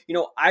 So it's like,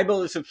 I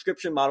build a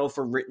subscription model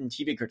for written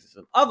TV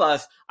criticism of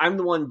us. I'm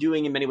the one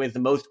doing in many ways the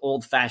most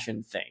old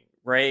fashioned thing,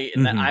 right?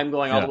 And then I'm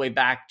going all the way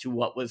back to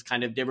what was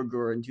kind of de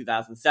rigueur in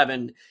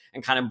 2007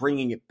 and kind of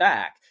bringing it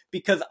back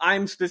because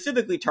I'm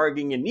specifically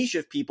targeting a niche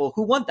of people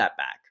who want that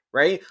back.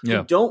 Right? Yeah.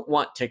 Who don't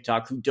want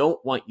TikTok, who don't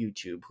want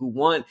YouTube, who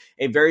want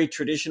a very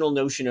traditional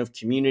notion of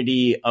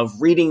community, of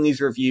reading these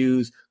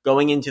reviews,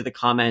 going into the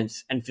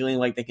comments and feeling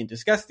like they can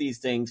discuss these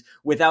things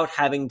without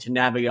having to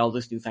navigate all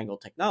this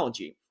newfangled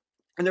technology.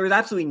 And there is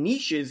absolutely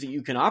niches that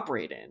you can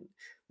operate in,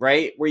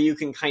 right? Where you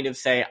can kind of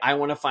say, I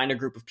want to find a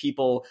group of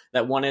people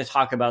that want to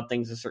talk about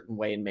things a certain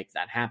way and make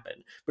that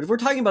happen. But if we're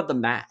talking about the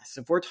mass,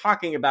 if we're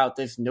talking about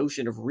this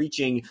notion of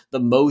reaching the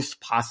most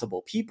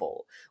possible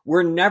people,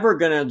 we're never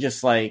going to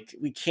just like,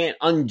 we can't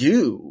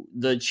undo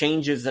the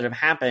changes that have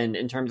happened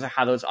in terms of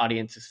how those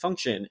audiences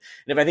function. And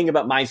if I think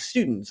about my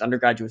students,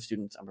 undergraduate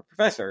students, I'm a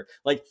professor,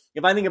 like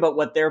if I think about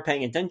what they're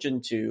paying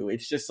attention to,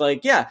 it's just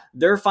like, yeah,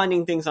 they're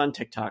finding things on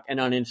TikTok and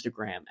on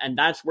Instagram, and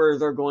that's where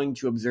they're going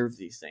to observe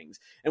these things.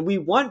 And we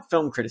want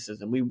film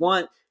criticism, we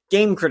want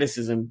game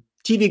criticism,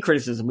 TV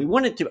criticism, we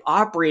want it to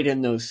operate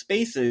in those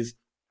spaces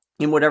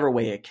in whatever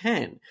way it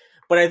can.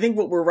 But I think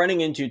what we're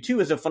running into too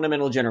is a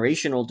fundamental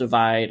generational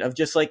divide of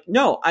just like,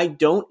 no, I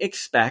don't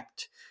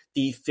expect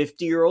the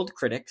 50-year-old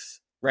critics,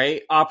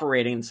 right,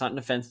 operating. It's not an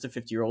offense to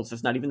 50-year-olds,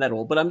 that's not even that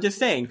old, but I'm just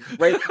saying,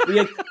 right,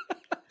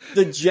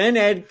 the Gen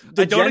Ed,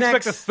 I don't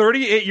expect the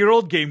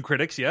 38-year-old game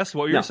critics. Yes,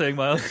 what you're saying,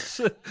 Myles.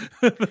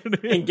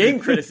 In game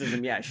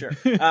criticism, yeah, sure.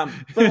 But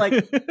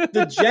like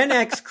the Gen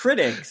X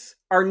critics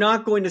are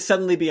not going to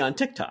suddenly be on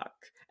TikTok.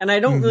 And I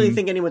don't really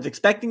think anyone's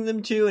expecting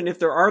them to. And if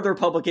there are other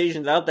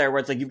publications out there where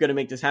it's like, you've got to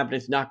make this happen,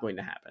 it's not going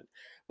to happen.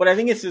 But I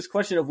think it's this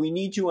question of we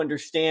need to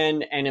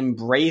understand and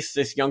embrace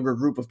this younger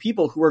group of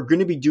people who are going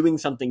to be doing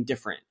something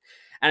different.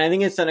 And I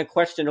think it's then a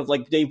question of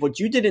like, Dave, what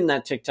you did in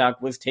that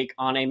TikTok was take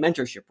on a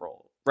mentorship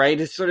role. Right?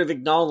 To sort of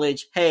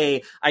acknowledge,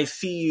 hey, I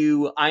see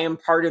you, I am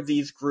part of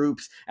these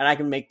groups, and I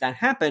can make that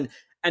happen.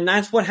 And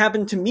that's what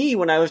happened to me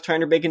when I was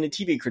trying to break into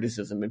TV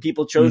criticism, and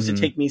people chose to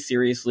take me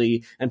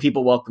seriously, and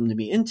people welcomed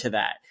me into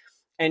that.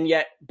 And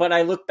yet, but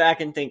I look back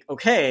and think,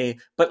 okay,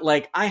 but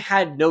like I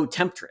had no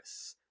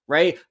temptress,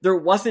 right? There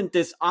wasn't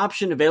this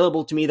option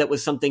available to me that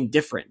was something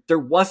different. There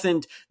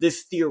wasn't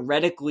this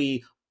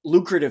theoretically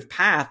lucrative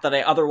path that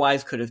I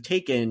otherwise could have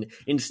taken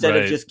instead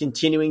of just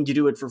continuing to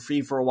do it for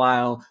free for a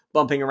while,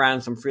 bumping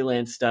around some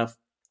freelance stuff,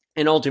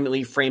 and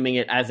ultimately framing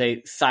it as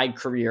a side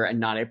career and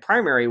not a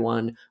primary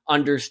one,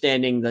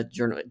 understanding that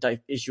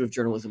the issue of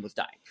journalism was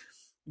dying.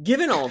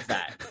 Given all of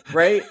that,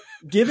 right?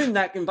 Given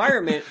that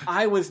environment,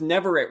 I was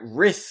never at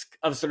risk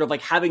of sort of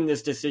like having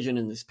this decision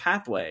in this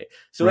pathway.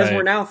 So as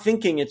we're now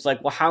thinking, it's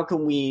like, well, how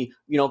can we,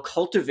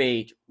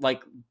 cultivate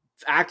like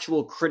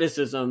actual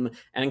criticism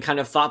and kind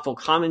of thoughtful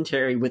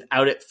commentary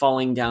without it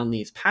falling down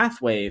these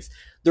pathways?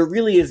 There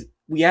really is,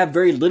 we have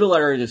very little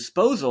at our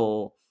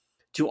disposal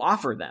to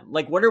offer them.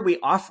 Like, what are we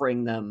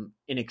offering them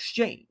in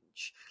exchange?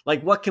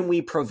 Like, what can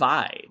we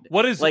provide?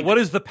 What is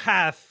the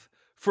path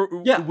for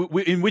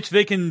in which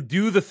they can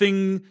do the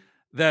thing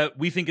that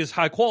we think is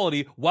high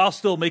quality while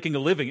still making a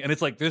living? And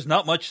it's like, there's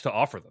not much to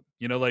offer them,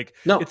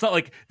 it's not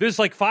like there's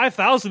like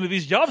 5,000 of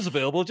these jobs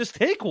available. Just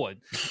take one.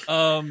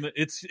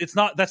 That's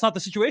not the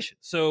situation.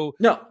 So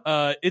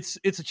it's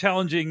a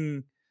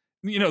challenging,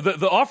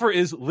 the offer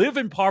is live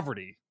in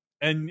poverty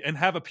and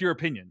have a pure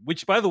opinion,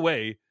 which, by the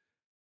way,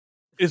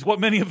 is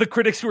what many of the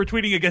critics who are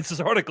tweeting against this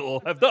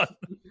article have done,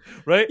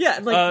 right?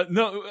 Yeah.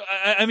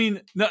 I mean,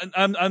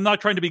 I'm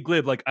not trying to be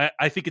glib. Like,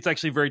 I think it's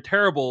actually very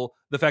terrible,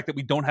 the fact that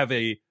we don't have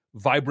a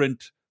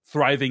vibrant,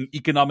 thriving,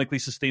 economically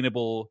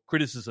sustainable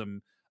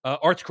criticism,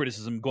 arts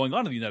criticism going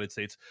on in the United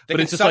States. But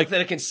it's just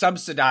that it can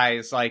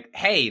subsidize, like,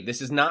 hey,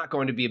 this is not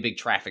going to be a big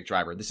traffic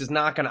driver. This is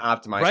not going to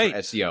optimize for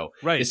SEO.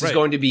 This is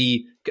going to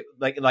be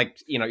like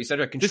you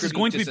said, this is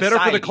going to be better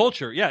for the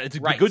culture. Yeah, it's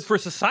good for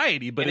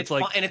society. But it's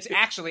like, and it's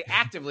actually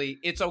actively,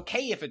 it's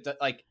okay if it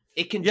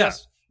it can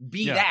just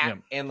be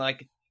and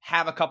like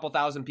have a couple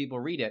thousand people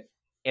read it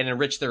and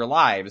enrich their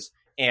lives.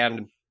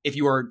 And if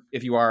you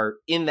are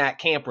in that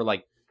camp where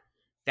like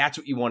that's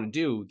what you want to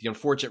do, the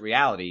unfortunate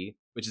reality,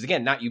 which is,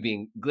 again, not you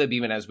being glib,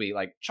 even as we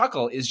like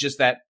chuckle, is just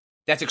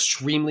that's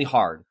extremely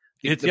hard.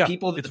 The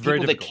people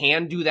that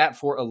can do that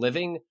for a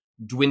living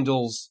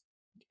dwindles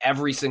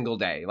every single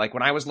day. Like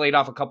when I was laid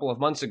off a couple of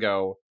months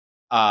ago,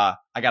 I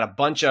got a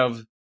bunch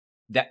of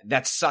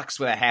that sucks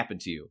when that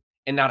happened to you.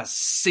 And not a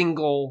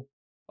single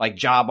like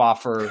job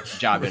offer,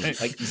 job in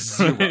like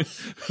zero,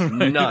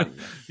 none.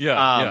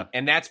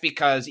 And that's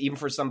because even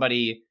for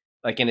somebody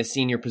like in a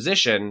senior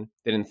position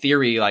that in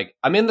theory, like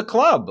I'm in the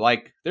club,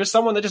 like there's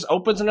someone that just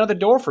opens another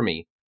door for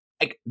me.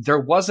 Like there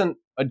wasn't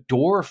a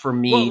door for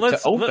me to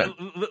open.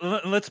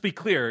 Let's be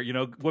clear.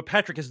 What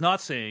Patrick is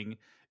not saying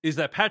is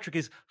that Patrick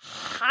is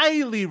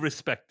highly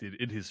respected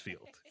in his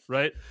field,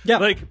 right? Yeah.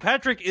 Like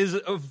Patrick is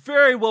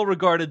very well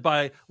regarded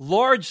by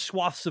large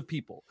swaths of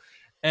people.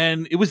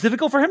 And it was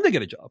difficult for him to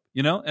get a job,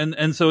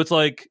 and so it's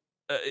like,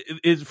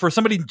 for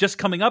somebody just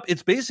coming up,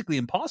 it's basically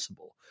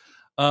impossible.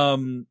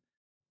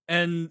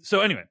 And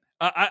so anyway,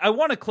 I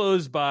want to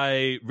close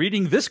by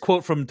reading this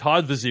quote from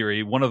Todd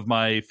Vaziri, one of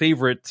my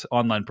favorite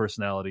online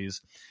personalities.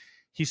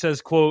 He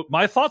says, quote,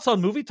 "My thoughts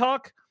on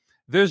MovieTok: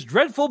 there's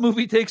dreadful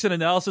movie takes and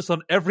analysis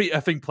on every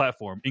effing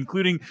platform,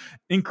 including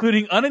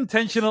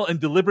unintentional and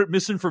deliberate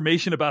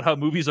misinformation about how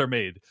movies are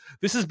made.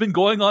 This has been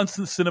going on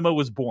since cinema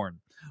was born.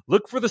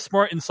 Look for the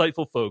smart,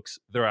 insightful folks.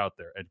 They're out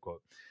there," end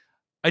quote.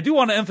 I do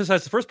want to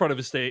emphasize the first part of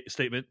his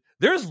statement.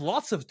 There's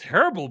lots of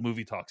terrible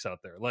movie talks out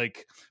there,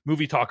 like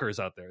movie talkers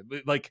out there,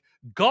 like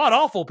god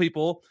awful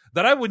people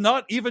that I would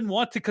not even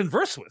want to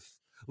converse with,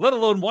 let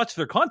alone watch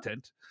their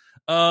content.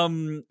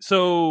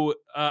 So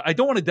I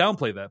don't want to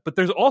downplay that, but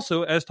there's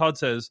also, as Todd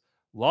says,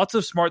 lots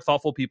of smart,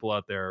 thoughtful people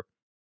out there.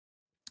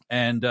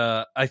 And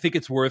I think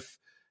it's worth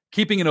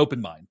keeping an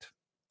open mind.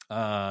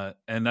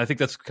 And I think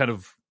that's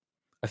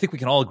I think we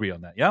can all agree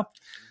on that. Yeah.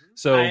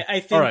 So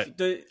I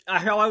think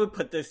how I would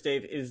put this,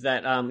 Dave, is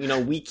that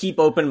we keep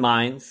open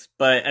minds,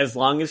 but as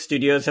long as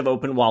studios have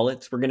open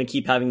wallets, we're going to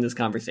keep having this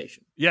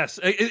conversation. Yes,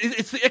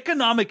 it's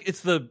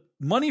the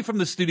money from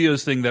the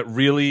studios thing that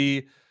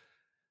really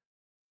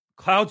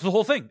clouds the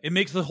whole thing. It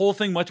makes the whole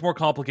thing much more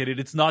complicated.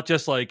 It's not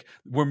just like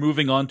we're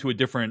moving on to a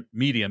different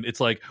medium. It's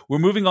like we're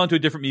moving on to a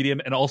different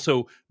medium, and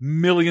also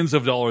millions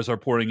of dollars are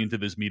pouring into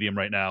this medium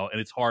right now,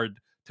 and it's hard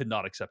to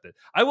not accept it.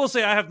 I will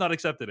say I have not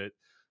accepted it.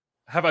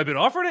 Have I been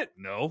offered it?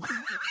 No.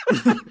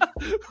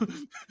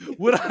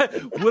 Would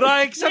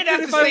I accept it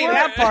if I were?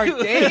 That part,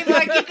 Dave.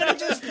 Like you could have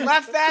just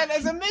left that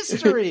as a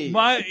mystery.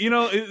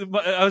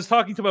 I was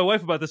talking to my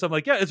wife about this. I'm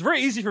like, yeah, it's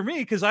very easy for me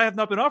because I have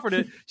not been offered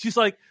it. She's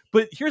like,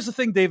 but here's the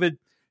thing, David.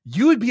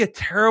 You would be a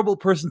terrible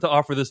person to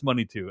offer this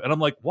money to. And I'm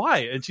like, why?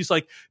 And she's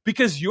like,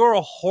 because you're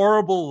a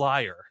horrible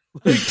liar.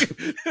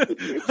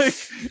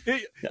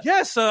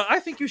 Yes, I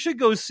think you should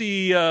go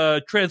see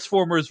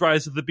Transformers: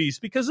 Rise of the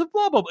Beast because of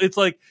blah blah blah. It's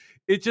like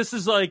it just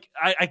is like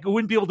I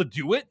wouldn't be able to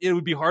do it. It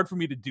would be hard for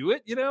me to do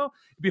it. It'd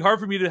be hard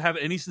for me to have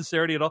any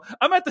sincerity at all.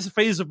 I'm at this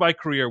phase of my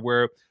career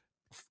where,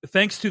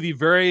 thanks to the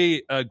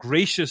very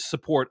gracious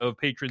support of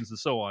patrons and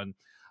so on,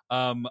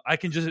 I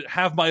can just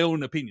have my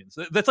own opinions.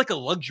 That's like a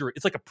luxury.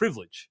 It's like a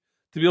privilege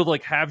to be able to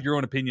like have your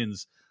own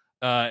opinions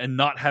and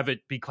not have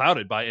it be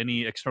clouded by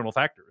any external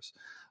factors.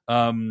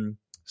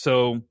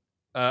 So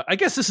I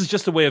guess this is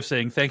just a way of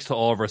saying thanks to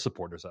all of our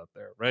supporters out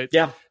there, right?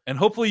 Yeah. And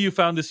hopefully you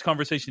found this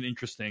conversation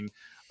interesting.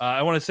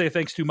 I want to say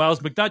thanks to Myles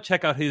McNutt.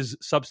 Check out his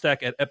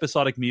Substack at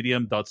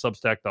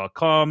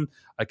episodicmedium.substack.com.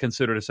 I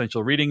consider it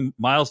essential reading.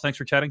 Myles, thanks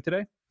for chatting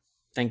today.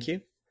 Thank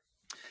you.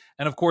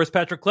 And of course,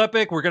 Patrick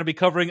Klepek. We're going to be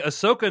covering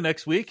Ahsoka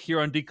next week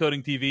here on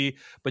Decoding TV,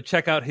 but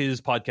check out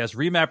his podcast,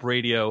 Remap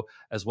Radio,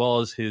 as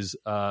well as his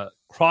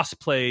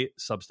crossplay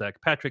Substack.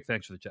 Patrick,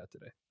 thanks for the chat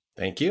today.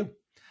 Thank you.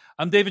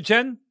 I'm David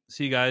Chen.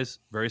 See you guys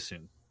very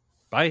soon.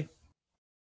 Bye.